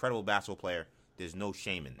 An incredible basketball player. There's no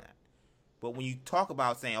shame in that. But when you talk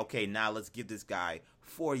about saying, okay, now let's give this guy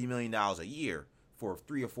 $40 million a year for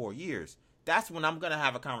 3 or 4 years, that's when I'm going to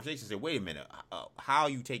have a conversation and say, wait a minute, how are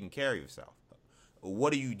you taking care of yourself?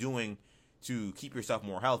 What are you doing to keep yourself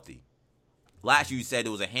more healthy? Last year you said it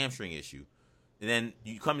was a hamstring issue. And then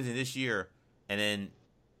you come into this year, and then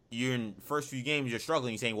you're in the first few games, you're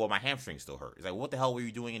struggling, you're saying, well, my hamstring's still hurt. It's like, what the hell were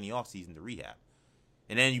you doing in the offseason to rehab?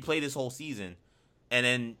 And then you play this whole season, and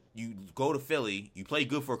then you go to Philly, you play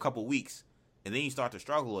good for a couple weeks, and then you start to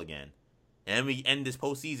struggle again. And then we end this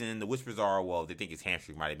postseason, and the whispers are, well, they think his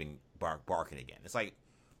hamstring might have been barking again. It's like,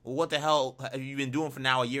 well, what the hell have you been doing for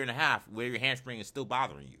now a year and a half where your hamstring is still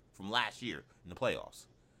bothering you from last year in the playoffs?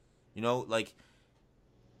 Like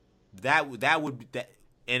that would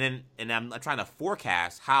and I'm trying to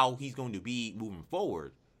forecast how he's going to be moving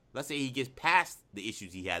forward. Let's say he gets past the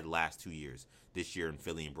issues he had the last 2 years, this year in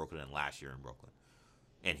Philly and Brooklyn and last year in Brooklyn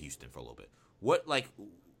and Houston for a little bit.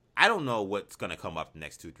 I don't know what's going to come up the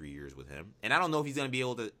next 2-3 years with him, and I don't know if he's going to be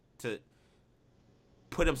able to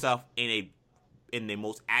put himself in the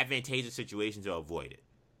most advantageous situation to avoid it.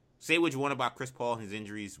 Say what you want about Chris Paul and his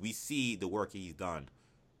injuries. We see the work he's done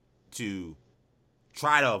to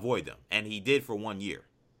try to avoid them. And he did for 1 year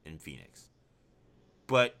in Phoenix.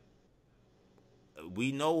 But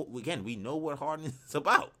we know what Harden is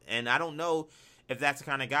about. And I don't know if that's the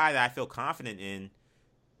kind of guy that I feel confident in,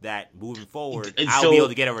 that moving forward, I'll be able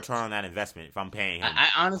to get a return on that investment if I'm paying him.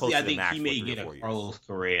 I think max he may get a years. Carlos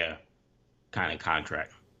Correa kind of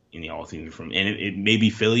contract in the offseason and it may be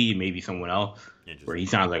Philly, it may be someone else, where he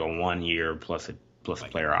sounds like a 1 year plus a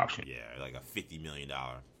player option. Yeah, like a $50 million.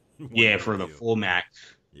 Yeah, for the full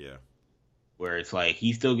max. Yeah. Where it's like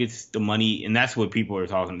he still gets the money, and that's what people are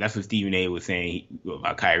talking. That's what Stephen A. was saying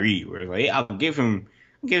about Kyrie, where it's like, hey, I'll give him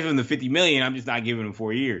the $50 million. I'm just not giving him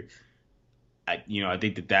 4 years. I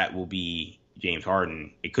think that will be James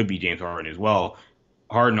Harden. It could be James Harden as well.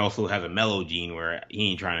 Harden also has a mellow gene where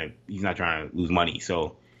he's not trying to lose money.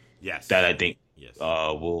 So yes, that I think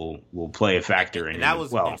will play a factor in that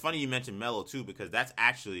as well. And funny you mentioned Melo too, because that's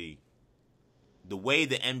actually the way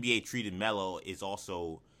the NBA treated Melo is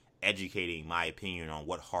also educating my opinion on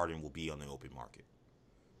what Harden will be on the open market.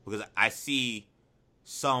 Because I see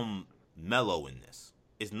some Melo in this.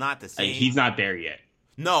 It's not the same. He's not there yet.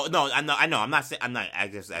 No, I know. I'm not saying. I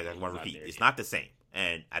just want to repeat. It's not the same.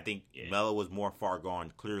 And I think Melo was more far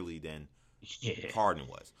gone clearly than Harden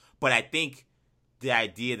was. But I think the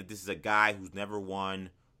idea that this is a guy who's never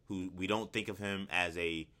won, who we don't think of him as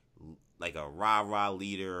a rah-rah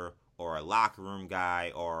leader or a locker room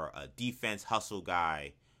guy or a defense hustle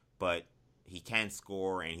guy, but he can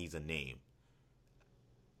score and he's a name.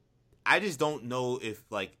 I just don't know if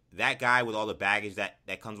that guy with all the baggage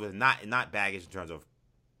that comes with it, not baggage in terms of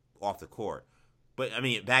off the court, but I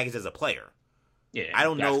mean baggage as a player. Yeah, I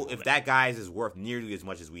don't know if that guy is worth nearly as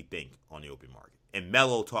much as we think on the open market. And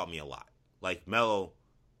Melo taught me a lot. Like Melo,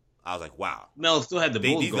 I was like, wow. Melo still had the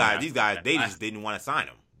Bulls. These guys, they just didn't want to sign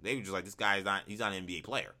him. They were just like, this guy is not. He's not an NBA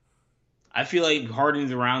player. I feel like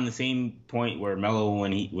Harden's around the same point where Melo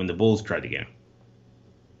when the Bulls tried to get him.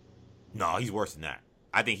 No, he's worse than that.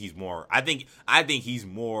 I think he's more. I think he's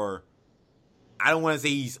more. I don't want to say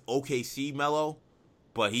he's OKC Melo,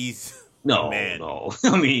 but he's no.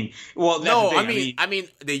 I mean, well, that's the thing. I mean,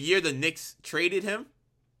 the year the Knicks traded him.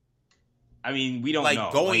 I mean, we don't know.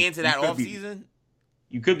 Going like, into that offseason.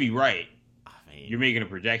 You could be right. I mean, you're making a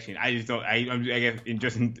projection. I just don't. I guess in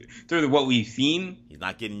terms of what we've seen, he's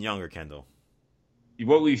not getting younger, Kendall.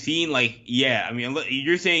 What we've seen, like, yeah. I mean,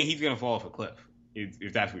 you're saying he's gonna fall off a cliff.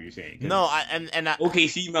 If that's what you're saying. No,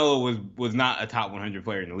 OKC Melo was not a top 100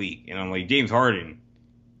 player in the league, and I'm like James Harden.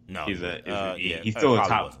 No, he's still a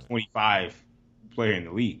top 25 player in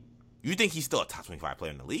the league. You think he's still a top 25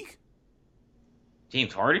 player in the league?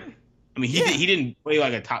 James Harden? I mean, he didn't play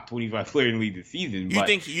like a top 25 player in the league this season. You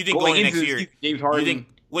think going into next year, James Harden?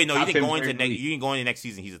 You think going into next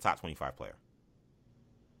season he's a top 25 player?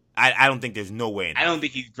 I don't think there's no way. I don't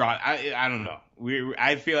think he's dropped. I don't know.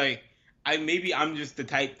 I feel like. I'm just the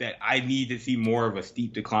type that I need to see more of a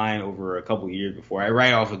steep decline over a couple of years before I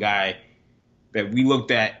write off a guy that we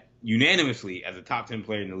looked at unanimously as a top 10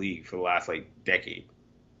 player in the league for the last decade.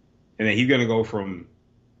 And then he's going to go from,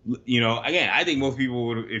 again, I think most people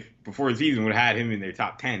would, if before the season, would have had him in their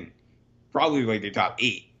top 10, probably like their top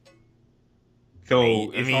 8.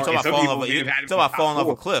 So, talk about falling off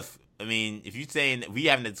a cliff. I mean, if you're saying we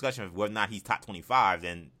having a discussion of whether or not he's top 25,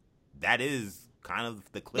 then that is kind of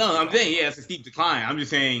the cliff. No, I'm saying, it's a steep decline. I'm just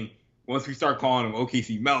saying once we start calling him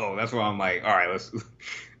OKC Melo, that's why I'm like, all right, let's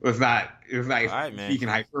not speaking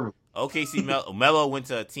hyperbole. OKC Melo went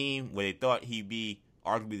to a team where they thought he'd be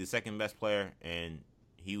arguably the second best player, and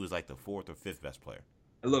he was like the fourth or fifth best player.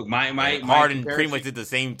 Look, my Harden pretty much did the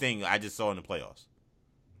same thing I just saw in the playoffs.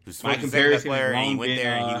 He was the second best player, and he went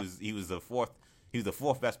there, and he was the fourth. He was the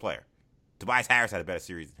fourth best player. Tobias Harris had a better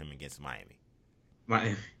series than him against Miami.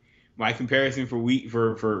 My comparison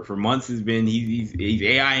for months has been he's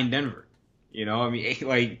AI in Denver. I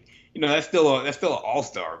mean, that's still an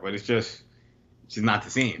all-star, but it's just not the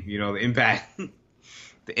same.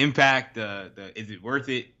 The impact, the is it worth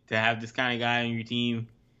it to have this kind of guy on your team?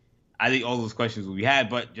 I think all those questions will be had,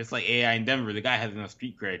 but just like AI in Denver, the guy has enough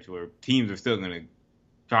street cred to where teams are still going to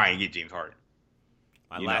try and get James Harden.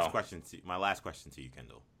 My last question to you,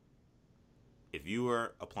 Kendall. If you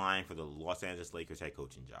were applying for the Los Angeles Lakers head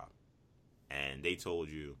coaching job, and they told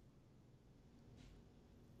you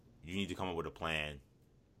need to come up with a plan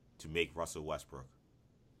to make Russell Westbrook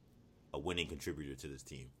a winning contributor to this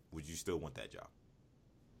team, would you still want that job?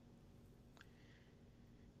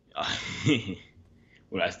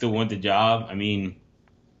 Would I still want the job? I mean,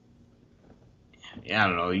 I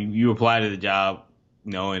don't know. You apply to the job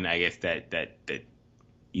knowing, I guess, that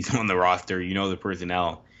he's on the roster. The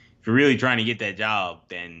personnel. If you're really trying to get that job,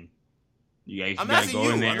 then you guys gotta go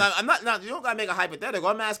in there. I'm not. You don't gotta make a hypothetical.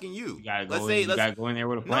 I'm asking you. You gotta go in there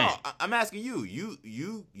with a plan. No, I'm asking you.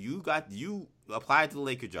 You applied to the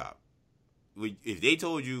Laker job. If they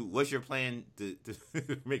told you what's your plan to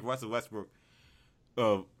make Russell Westbrook,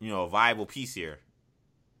 a viable piece here,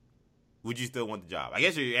 would you still want the job? I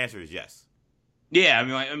guess your answer is yes. Yeah,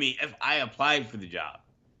 I mean, if I applied for the job,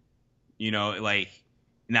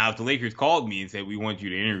 now if the Lakers called me and said we want you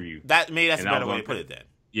to interview, that's a better way to put it then.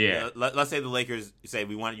 Yeah. Let's say the Lakers say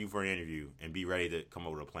we wanted you for an interview and be ready to come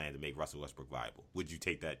up with a plan to make Russell Westbrook viable. Would you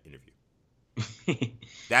take that interview?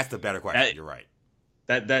 That's the better question. You're right.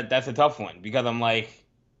 That's a tough one because I'm like,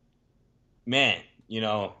 man,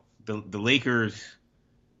 the Lakers.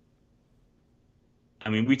 I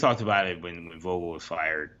mean, we talked about it when Vogel was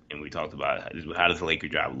fired, and we talked about how does the Laker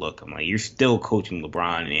job look. I'm like, you're still coaching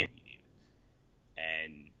LeBron and Anthony Davis,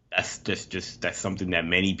 and that's just that's something that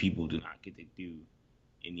many people do not get to do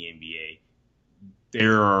in the NBA.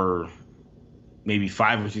 There are maybe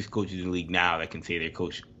 5 or 6 coaches in the league now that can say they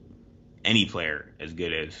coach any player as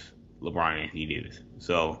good as LeBron and Anthony Davis.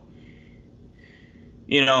 So,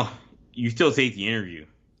 you still take the interview.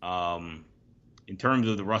 In terms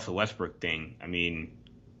of the Russell Westbrook thing, I mean,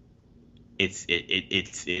 it's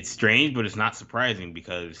strange, but it's not surprising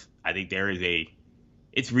because I think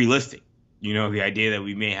it's realistic. The idea that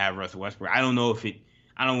we may have Russell Westbrook. I don't know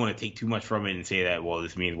I don't want to take too much from it and say that, well,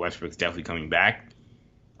 this means Westbrook's definitely coming back.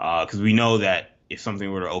 Because we know that if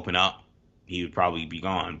something were to open up, he would probably be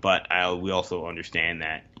gone. But we also understand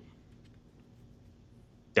that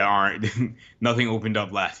there aren't nothing opened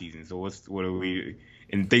up last season. So what are we?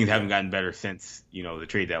 And things haven't gotten better since the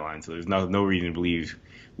trade deadline. So there's no reason to believe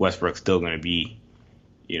Westbrook's still going to be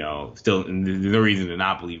still. And there's no reason to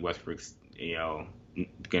not believe Westbrook's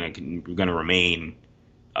gonna remain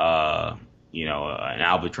an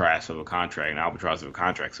albatross of a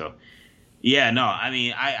contract. So yeah, no, I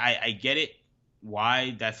mean I get it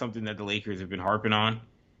why that's something that the Lakers have been harping on.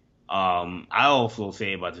 I also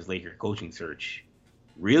say about this Laker coaching search,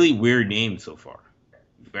 really weird names so far.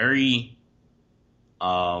 Very, a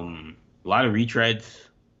lot of retreads,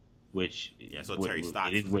 which so Terry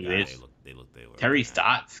Stotts is what it is. They look Terry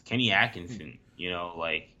Stotts, Kenny Atkinson,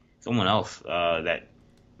 like someone else that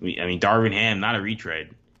I mean Darvin Ham, not a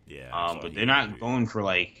retread. Yeah. But they're not going for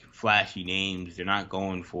like flashy names. They're not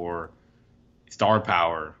going for star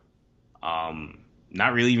power.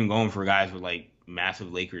 Not really even going for guys with like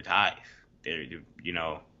massive Laker ties. They're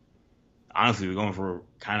honestly, we're going for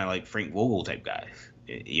kind of like Frank Vogel type guys,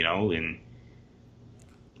 and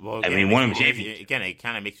well, again, I mean, one of them championship. Again, it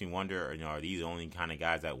kind of makes me wonder, are these the only kind of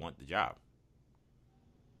guys that want the job?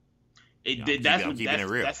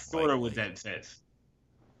 That's sort of what that says.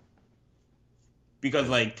 Because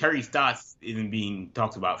like Terry Stotts isn't being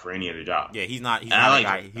talked about for any other job. Yeah, he's not. He's not a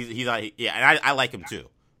guy. He's like, yeah, and I like him too.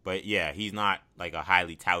 But yeah, he's not like a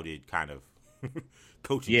highly touted kind of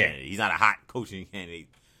coaching candidate. He's not a hot coaching candidate.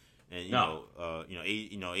 And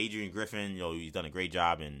Adrian Griffin, he's done a great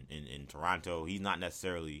job in Toronto. He's not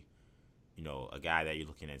necessarily, a guy that you're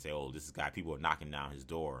looking at and say, oh, this is a guy people are knocking down his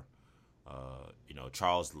door.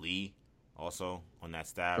 Charles Lee also on that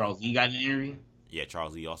staff. Charles Lee got an interview. Yeah,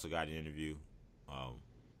 Charles Lee also got an interview.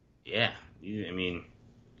 Yeah, I mean,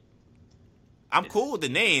 I'm cool with the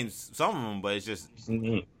names, some of them, but it's just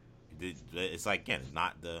it's like, again, it's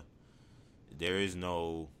not there is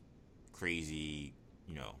no crazy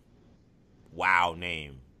wow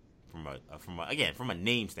name from a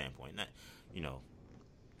name standpoint. Not,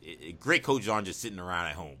 great coaches aren't just sitting around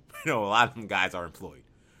at home. A lot of them guys are employed,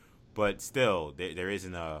 but still there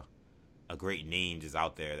isn't a great name just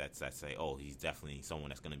out there that say, oh, he's definitely someone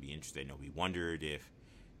that's going to be interested. We wondered if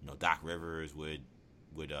Doc Rivers would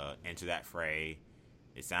enter that fray.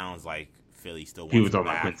 It sounds like Philly still wants him back. People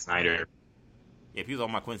talking about Quinn Snyder. Yeah, people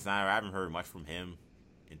talking about Quinn Snyder. I haven't heard much from him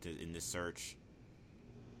in this search.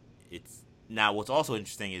 Now what's also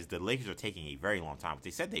interesting is the Lakers are taking a very long time. But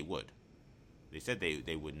they said they would. They said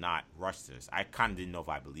they would not rush this. I kind of didn't know if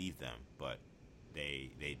I believed them, but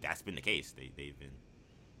they that's been the case. They've been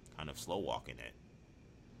kind of slow walking it.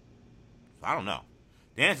 So I don't know.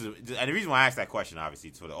 The answer, and the reason why I asked that question, obviously,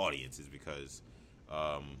 for the audience, is because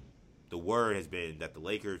the word has been that the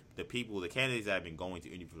candidates that have been going to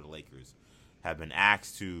interview for the Lakers, have been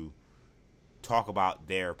asked to talk about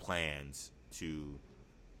their plans to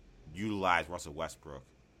utilize Russell Westbrook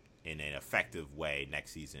in an effective way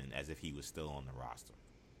next season, as if he was still on the roster,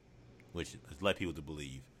 which has led people to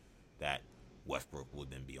believe that Westbrook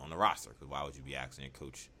would then be on the roster. Because why would you be asking a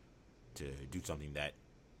coach to do something that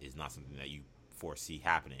is not something that you foresee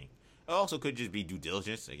happening? It also could just be due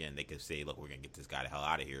diligence. Again, they could say, look, we're going to get this guy the hell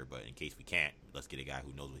out of here, but in case we can't, let's get a guy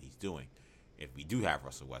who knows what he's doing. If we do have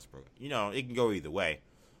Russell Westbrook, it can go either way.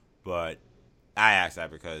 But I asked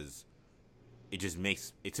that because it just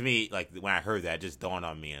makes it, to me, like when I heard that, it just dawned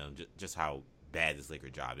on me just how bad this Laker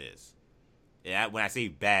job is. And when I say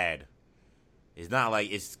bad, it's not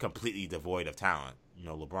like it's completely devoid of talent.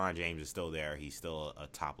 LeBron James is still there. He's still a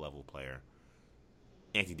top-level player.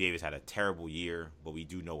 Anthony Davis had a terrible year, but we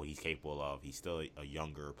do know what he's capable of. He's still a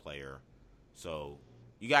younger player. So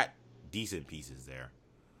you got decent pieces there.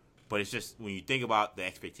 But it's just, when you think about the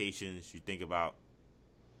expectations, you think about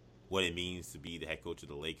what it means to be the head coach of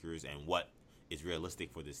the Lakers and what is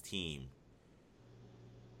realistic for this team,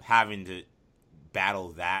 having to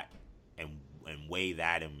battle that and weigh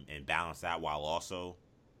that and balance that while also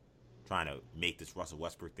trying to make this Russell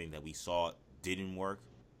Westbrook thing that we saw didn't work,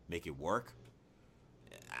 make it work.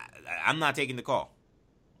 I'm not taking the call.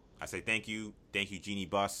 I say thank you, Jeannie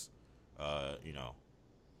Buss. I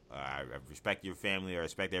respect your family. I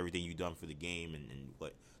respect everything you've done for the game and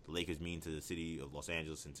what the Lakers mean to the city of Los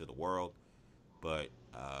Angeles and to the world. But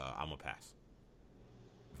I'm going to pass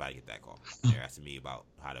if I get that call. They're asking me about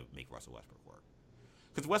how to make Russell Westbrook work.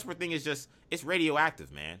 Because the Westbrook thing is just, it's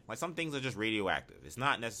radioactive, man. Like, some things are just radioactive. It's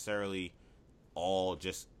not necessarily all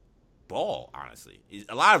just ball, honestly.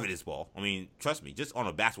 A lot of it is ball. I mean, trust me, just on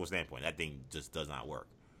a basketball standpoint, that thing just does not work.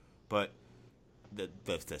 But the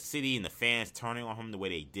city and the fans turning on him the way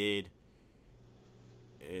they did,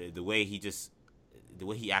 the way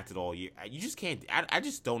he acted all year, you just can't. I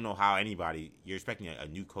just don't know how anybody, you're expecting a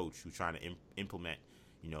new coach who's trying to implement,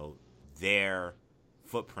 their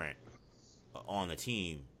footprint on the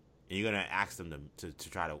team, and you're gonna ask them to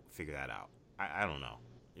try to figure that out. I don't know.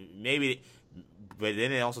 Maybe, but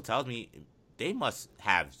then it also tells me they must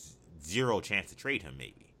have zero chance to trade him.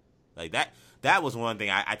 Maybe like that. That was one thing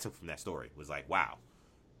I took from that story. Was like, wow,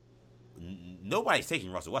 nobody's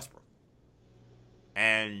taking Russell Westbrook,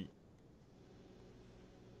 and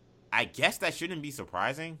I guess that shouldn't be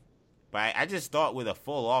surprising. But I just thought with a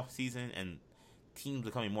full off season and teams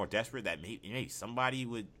becoming more desperate that maybe somebody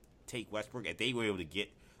would take Westbrook if they were able to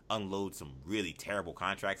unload some really terrible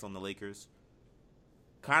contracts on the Lakers.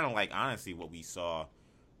 Kind of like, honestly, what we saw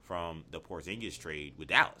from the Porzingis trade with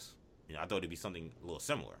Dallas. I thought it'd be something a little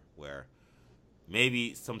similar, where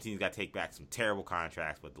maybe some teams got to take back some terrible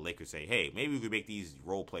contracts, but the Lakers say, hey, maybe we could make these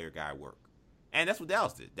role player guy work. And that's what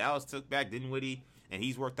Dallas did. Dallas took back Dinwiddie, and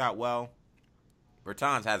he's worked out well.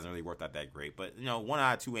 Bertans hasn't really worked out that great, but 1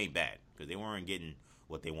 out of 2 ain't bad because they weren't getting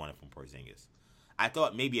what they wanted from Porzingis. I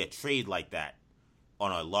thought maybe a trade like that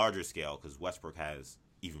on a larger scale, because Westbrook has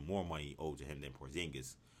even more money owed to him than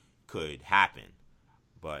Porzingis, could happen.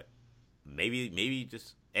 But maybe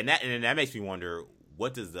just and that makes me wonder,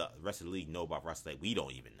 what does the rest of the league know about Russ that we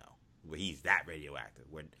don't even know? Where he's that radioactive.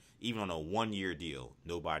 When even on a 1-year deal,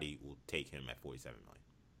 nobody will take him at $47 million.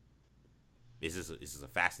 This is a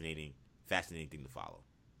fascinating thing to follow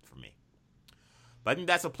for me. But I think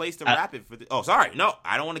that's a place to wrap it for sorry. No,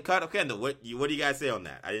 I don't want to cut. Okay, what do you guys say on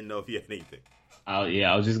that? I didn't know if you had anything.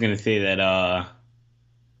 I was just going to say that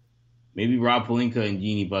maybe Rob Pelinka and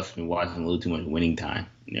Jeannie Buss been watching a little too much Winning Time.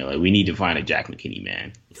 We need to find a Jack McKinney,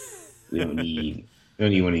 man. We don't need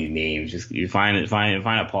one of these names. Just you find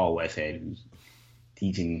a Paul Westhead who's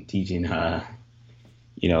teaching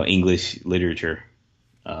English literature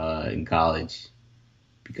in college,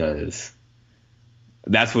 because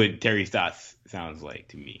that's what Terry Stotts sounds like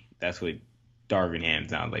to me. That's what Darvin Ham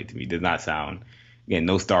sounds like to me. Does not sound, again,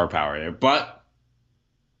 no star power there, but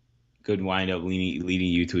could wind up leading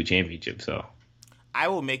you to a championship. So I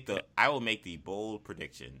will make the bold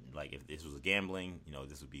prediction. Like, if this was gambling,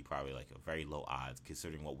 this would be probably like a very low odds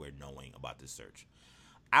considering what we're knowing about this search.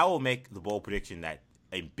 I will make the bold prediction that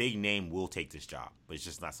a big name will take this job, but it's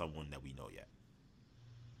just not someone that we know yet.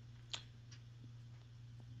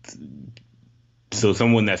 So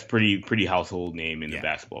someone that's pretty household name in the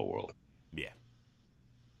basketball world. Yeah.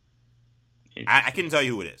 I couldn't tell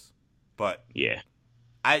you who it is, but yeah.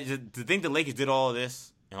 To think the Lakers did all of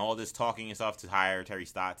this and all this talking and stuff to hire Terry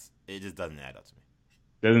Stotts, it just doesn't add up to me.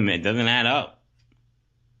 It doesn't add up.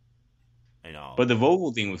 But the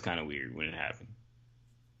Vogel thing was kind of weird when it happened.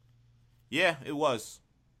 Yeah, it was.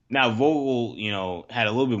 Now Vogel, had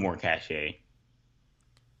a little bit more cachet.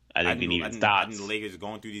 I think they needed Stotts. I think the Lakers are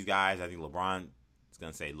going through these guys. I think LeBron is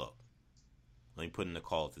going to say, look, let me put in a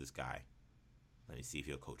call to this guy. Let me see if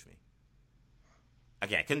he'll coach me.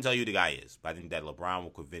 Okay, I couldn't tell you who the guy is, but I think that LeBron will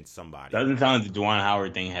convince somebody. Doesn't sound like the Juwan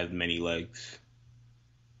Howard thing has many legs.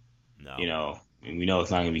 No. And we know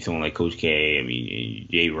it's not going to be someone like Coach K. I mean,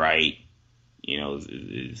 Jay Wright,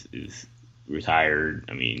 is retired.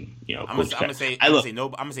 I mean, I'm gonna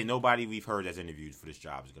say nobody we've heard that's interviewed for this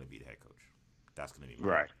job is going to be the head coach. That's going to be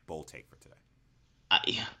my bold take for today.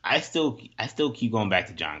 I still keep going back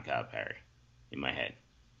to John Calipari in my head.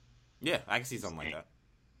 Yeah, I can see something like that.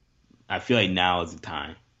 I feel like now is the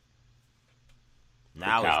time.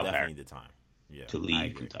 Now is definitely the time. Yeah, to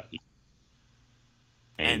leave Kentucky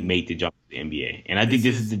and make the jump to the NBA. And I think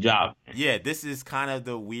this is the job. Yeah, this is kind of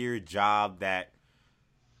the weird job that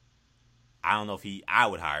I don't know if I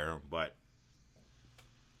would hire him, but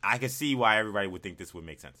I can see why everybody would think this would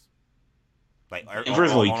make sense. Like, and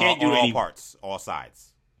first of all, you can't do all parts, all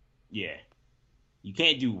sides. Yeah, you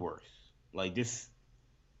can't do worse. Like this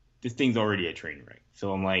thing's already a train wreck.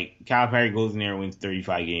 So I'm like, Calipari goes in there and wins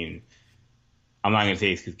 35 games. I'm not gonna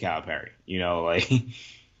say it's because Calipari,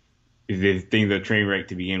 this thing's a train wreck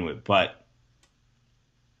to begin with, but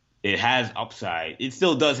it has upside. It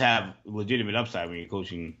still does have legitimate upside when you're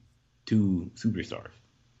coaching 2 superstars,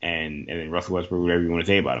 and then Russell Westbrook, whatever you want to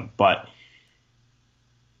say about him, but.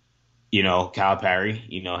 Calipari,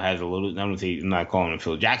 has a little, I'm not calling him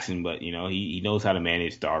Phil Jackson, but, he knows how to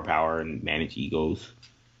manage star power and manage egos.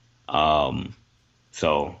 Again,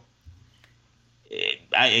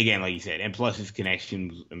 like you said, and plus his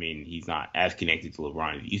connections, I mean, he's not as connected to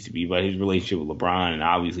LeBron as he used to be, but his relationship with LeBron and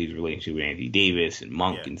obviously his relationship with Anthony Davis and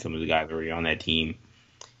Monk and some of the guys already on that team,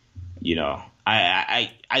 I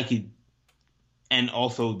could, and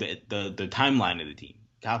also the timeline of the team.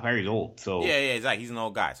 Calipari's old, so yeah, exactly. He's an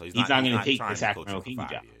old guy, so he's not going to take the Sacramento Kings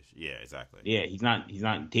job. Yeah, exactly. Yeah, he's not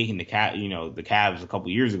taking the Cavs a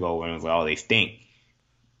couple years ago when it was like, oh, they stink.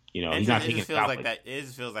 He's not taking. It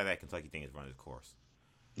just feels like that Kentucky thing has run its course.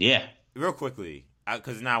 Yeah. Real quickly,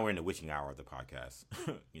 because now we're in the witching hour of the podcast,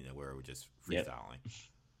 where we're just freestyling. Yep.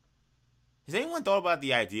 Has anyone thought about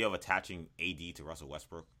the idea of attaching AD to Russell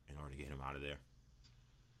Westbrook in order to get him out of there?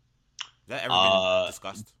 Has that ever been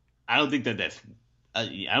discussed? I don't think that's. I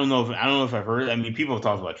don't know if I've heard. I mean, people have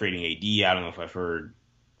talked about trading AD. I don't know if I've heard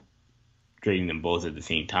trading them both at the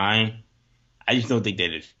same time. I just don't think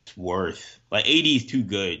that it's worth. Like, AD is too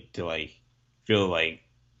good to feel like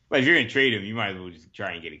if you're gonna trade him, you might as well just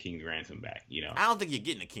try and get a king's ransom back. I don't think you're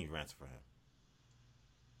getting a king's ransom for him.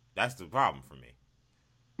 That's the problem for me.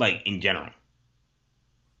 Like, in general.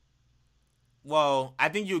 Well, I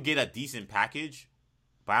think you'll get a decent package,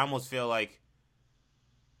 but I almost feel like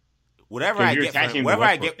whatever I get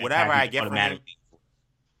from him,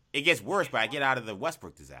 it gets worse. But I get out of the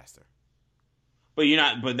Westbrook disaster. But you're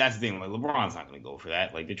not. But that's the thing. Like, LeBron's not going to go for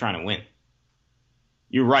that. Like, they're trying to win.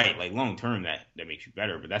 You're right. Like, long term, that makes you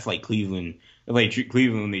better. But that's like Cleveland. Like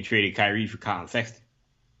Cleveland when they traded Kyrie for Colin Sexton.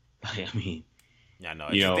 I mean. Yeah, no,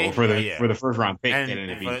 for the first round pick.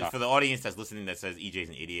 And for the audience that's listening that says EJ's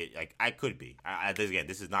an idiot, like, I could be. Again,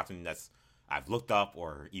 this is not something that's I've looked up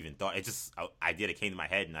or even thought. It just idea that came to my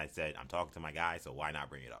head, and I said I'm talking to my guy, so why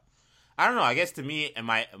not bring it up? I don't know. I guess to me, and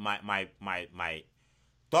my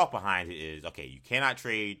thought behind it is, okay, you cannot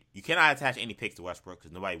attach any picks to Westbrook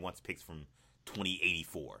because nobody wants picks from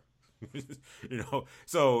 2084.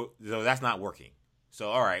 So that's not working.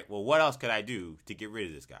 So all right, well, what else could I do to get rid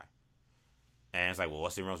of this guy? And it's like, well,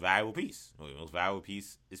 what's the most valuable piece? Well, the most valuable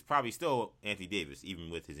piece is probably still Anthony Davis, even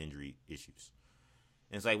with his injury issues.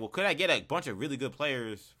 And it's like, well, could I get a bunch of really good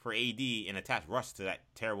players for AD and attach Russ to that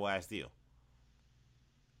terrible-ass deal?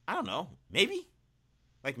 I don't know. Maybe.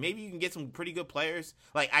 Like, maybe you can get some pretty good players.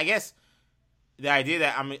 Like, I guess the idea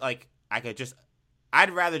that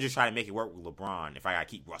I'd rather just try to make it work with LeBron if I got to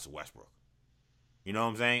keep Russell Westbrook. You know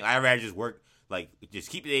what I'm saying? I'd rather just just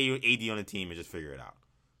keep the AD on the team and just figure it out.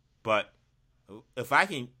 But if I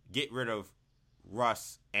can get rid of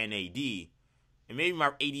Russ and AD, and maybe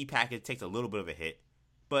my AD package takes a little bit of a hit,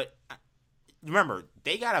 but remember,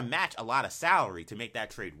 they got to match a lot of salary to make that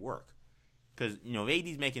trade work. Because,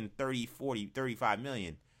 AD's making 30, 40, 35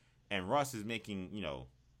 million, and Russ is making,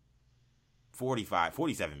 45,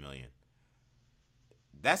 47 million.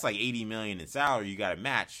 That's like 80 million in salary you got to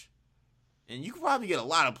match, and you can probably get a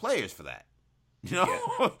lot of players for that. Yeah.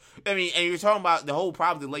 I mean, and you're talking about the whole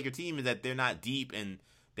problem with the Laker team is that they're not deep and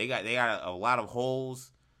they got a lot of holes.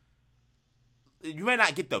 You may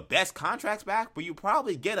not get the best contracts back, but you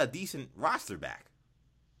probably get a decent roster back.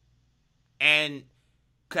 And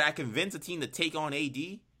could I convince a team to take on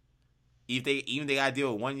AD if they got to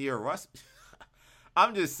deal with 1 year of Russ?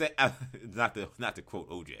 I'm just saying, not to quote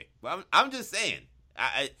OJ, but I'm just saying,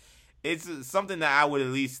 it's something that I would at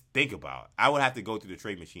least think about. I would have to go through the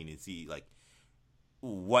trade machine and see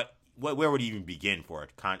where would even begin for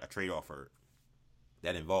a trade offer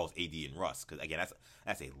that involves AD and Russ? Because again,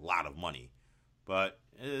 that's a lot of money. But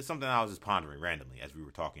it's something I was just pondering randomly as we were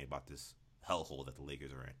talking about this hellhole that the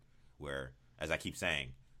Lakers are in. Where, as I keep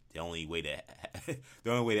saying, the only way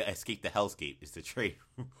to escape the hellscape is to trade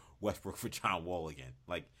Westbrook for John Wall again.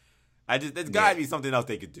 Like, there's gotta be something else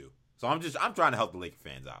they could do. So I'm trying to help the Laker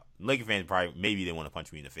fans out. Laker fans maybe they want to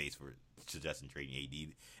punch me in the face for suggesting trading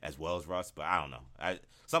AD as well as Russ, but I don't know.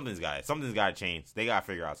 Something's got to change. They got to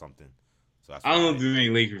figure out something. So I don't know if there's any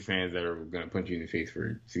Lakers fans that are going to punch you in the face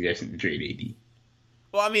for suggesting to trade AD.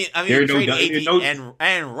 Well, I mean, trading AD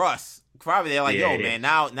and Russ, probably they're like, man,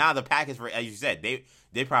 now the package for, as you said,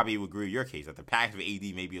 they probably would agree with your case that the package for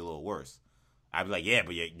AD may be a little worse. I'd be like, yeah,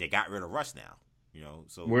 but they got rid of Russ now.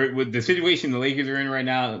 So with the situation the Lakers are in right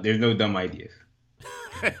now, there's no dumb ideas.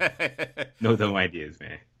 No dumb ideas,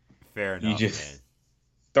 man. Fair enough. You just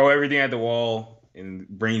throw everything at the wall and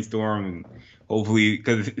brainstorm, and hopefully,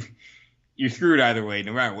 because you're screwed either way,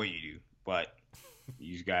 no matter what you do. But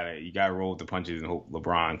you gotta roll with the punches and hope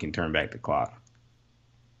LeBron can turn back the clock.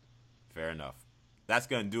 Fair enough. That's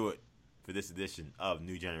gonna do it for this edition of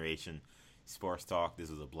New Generation Sports Talk. This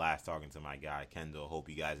was a blast talking to my guy Kendall. Hope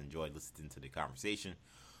you guys enjoyed listening to the conversation.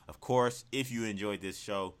 Of course, if you enjoyed this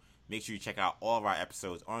show, make sure you check out all of our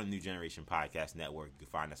episodes on the New Generation Podcast Network. You can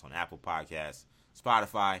find us on Apple Podcasts,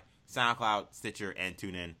 Spotify, SoundCloud, Stitcher, and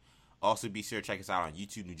TuneIn. Also, be sure to check us out on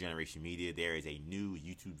YouTube, New Generation Media. There is a new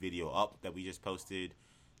YouTube video up that we just posted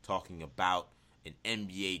talking about an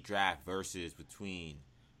NBA draft versus between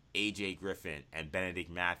AJ Griffin and Benedict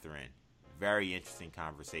Mathurin. Very interesting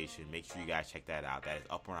conversation. Make sure you guys check that out. That is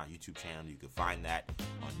up on our YouTube channel. You can find that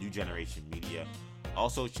on New Generation Media.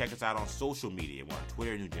 Also, check us out on social media. We're on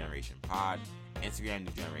Twitter, New Generation Pod, Instagram,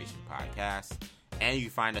 New Generation Podcast, And you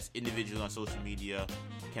can find us individually on social media.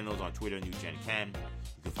 Kendall's on Twitter, NewGenKen.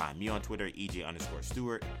 You can find me on Twitter,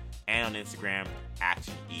 EJ_Stewart, and on Instagram,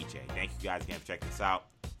 ActionEJ. Thank you guys again for checking us out.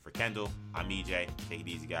 For Kendall, I'm EJ. Take it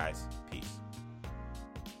easy, guys. Peace.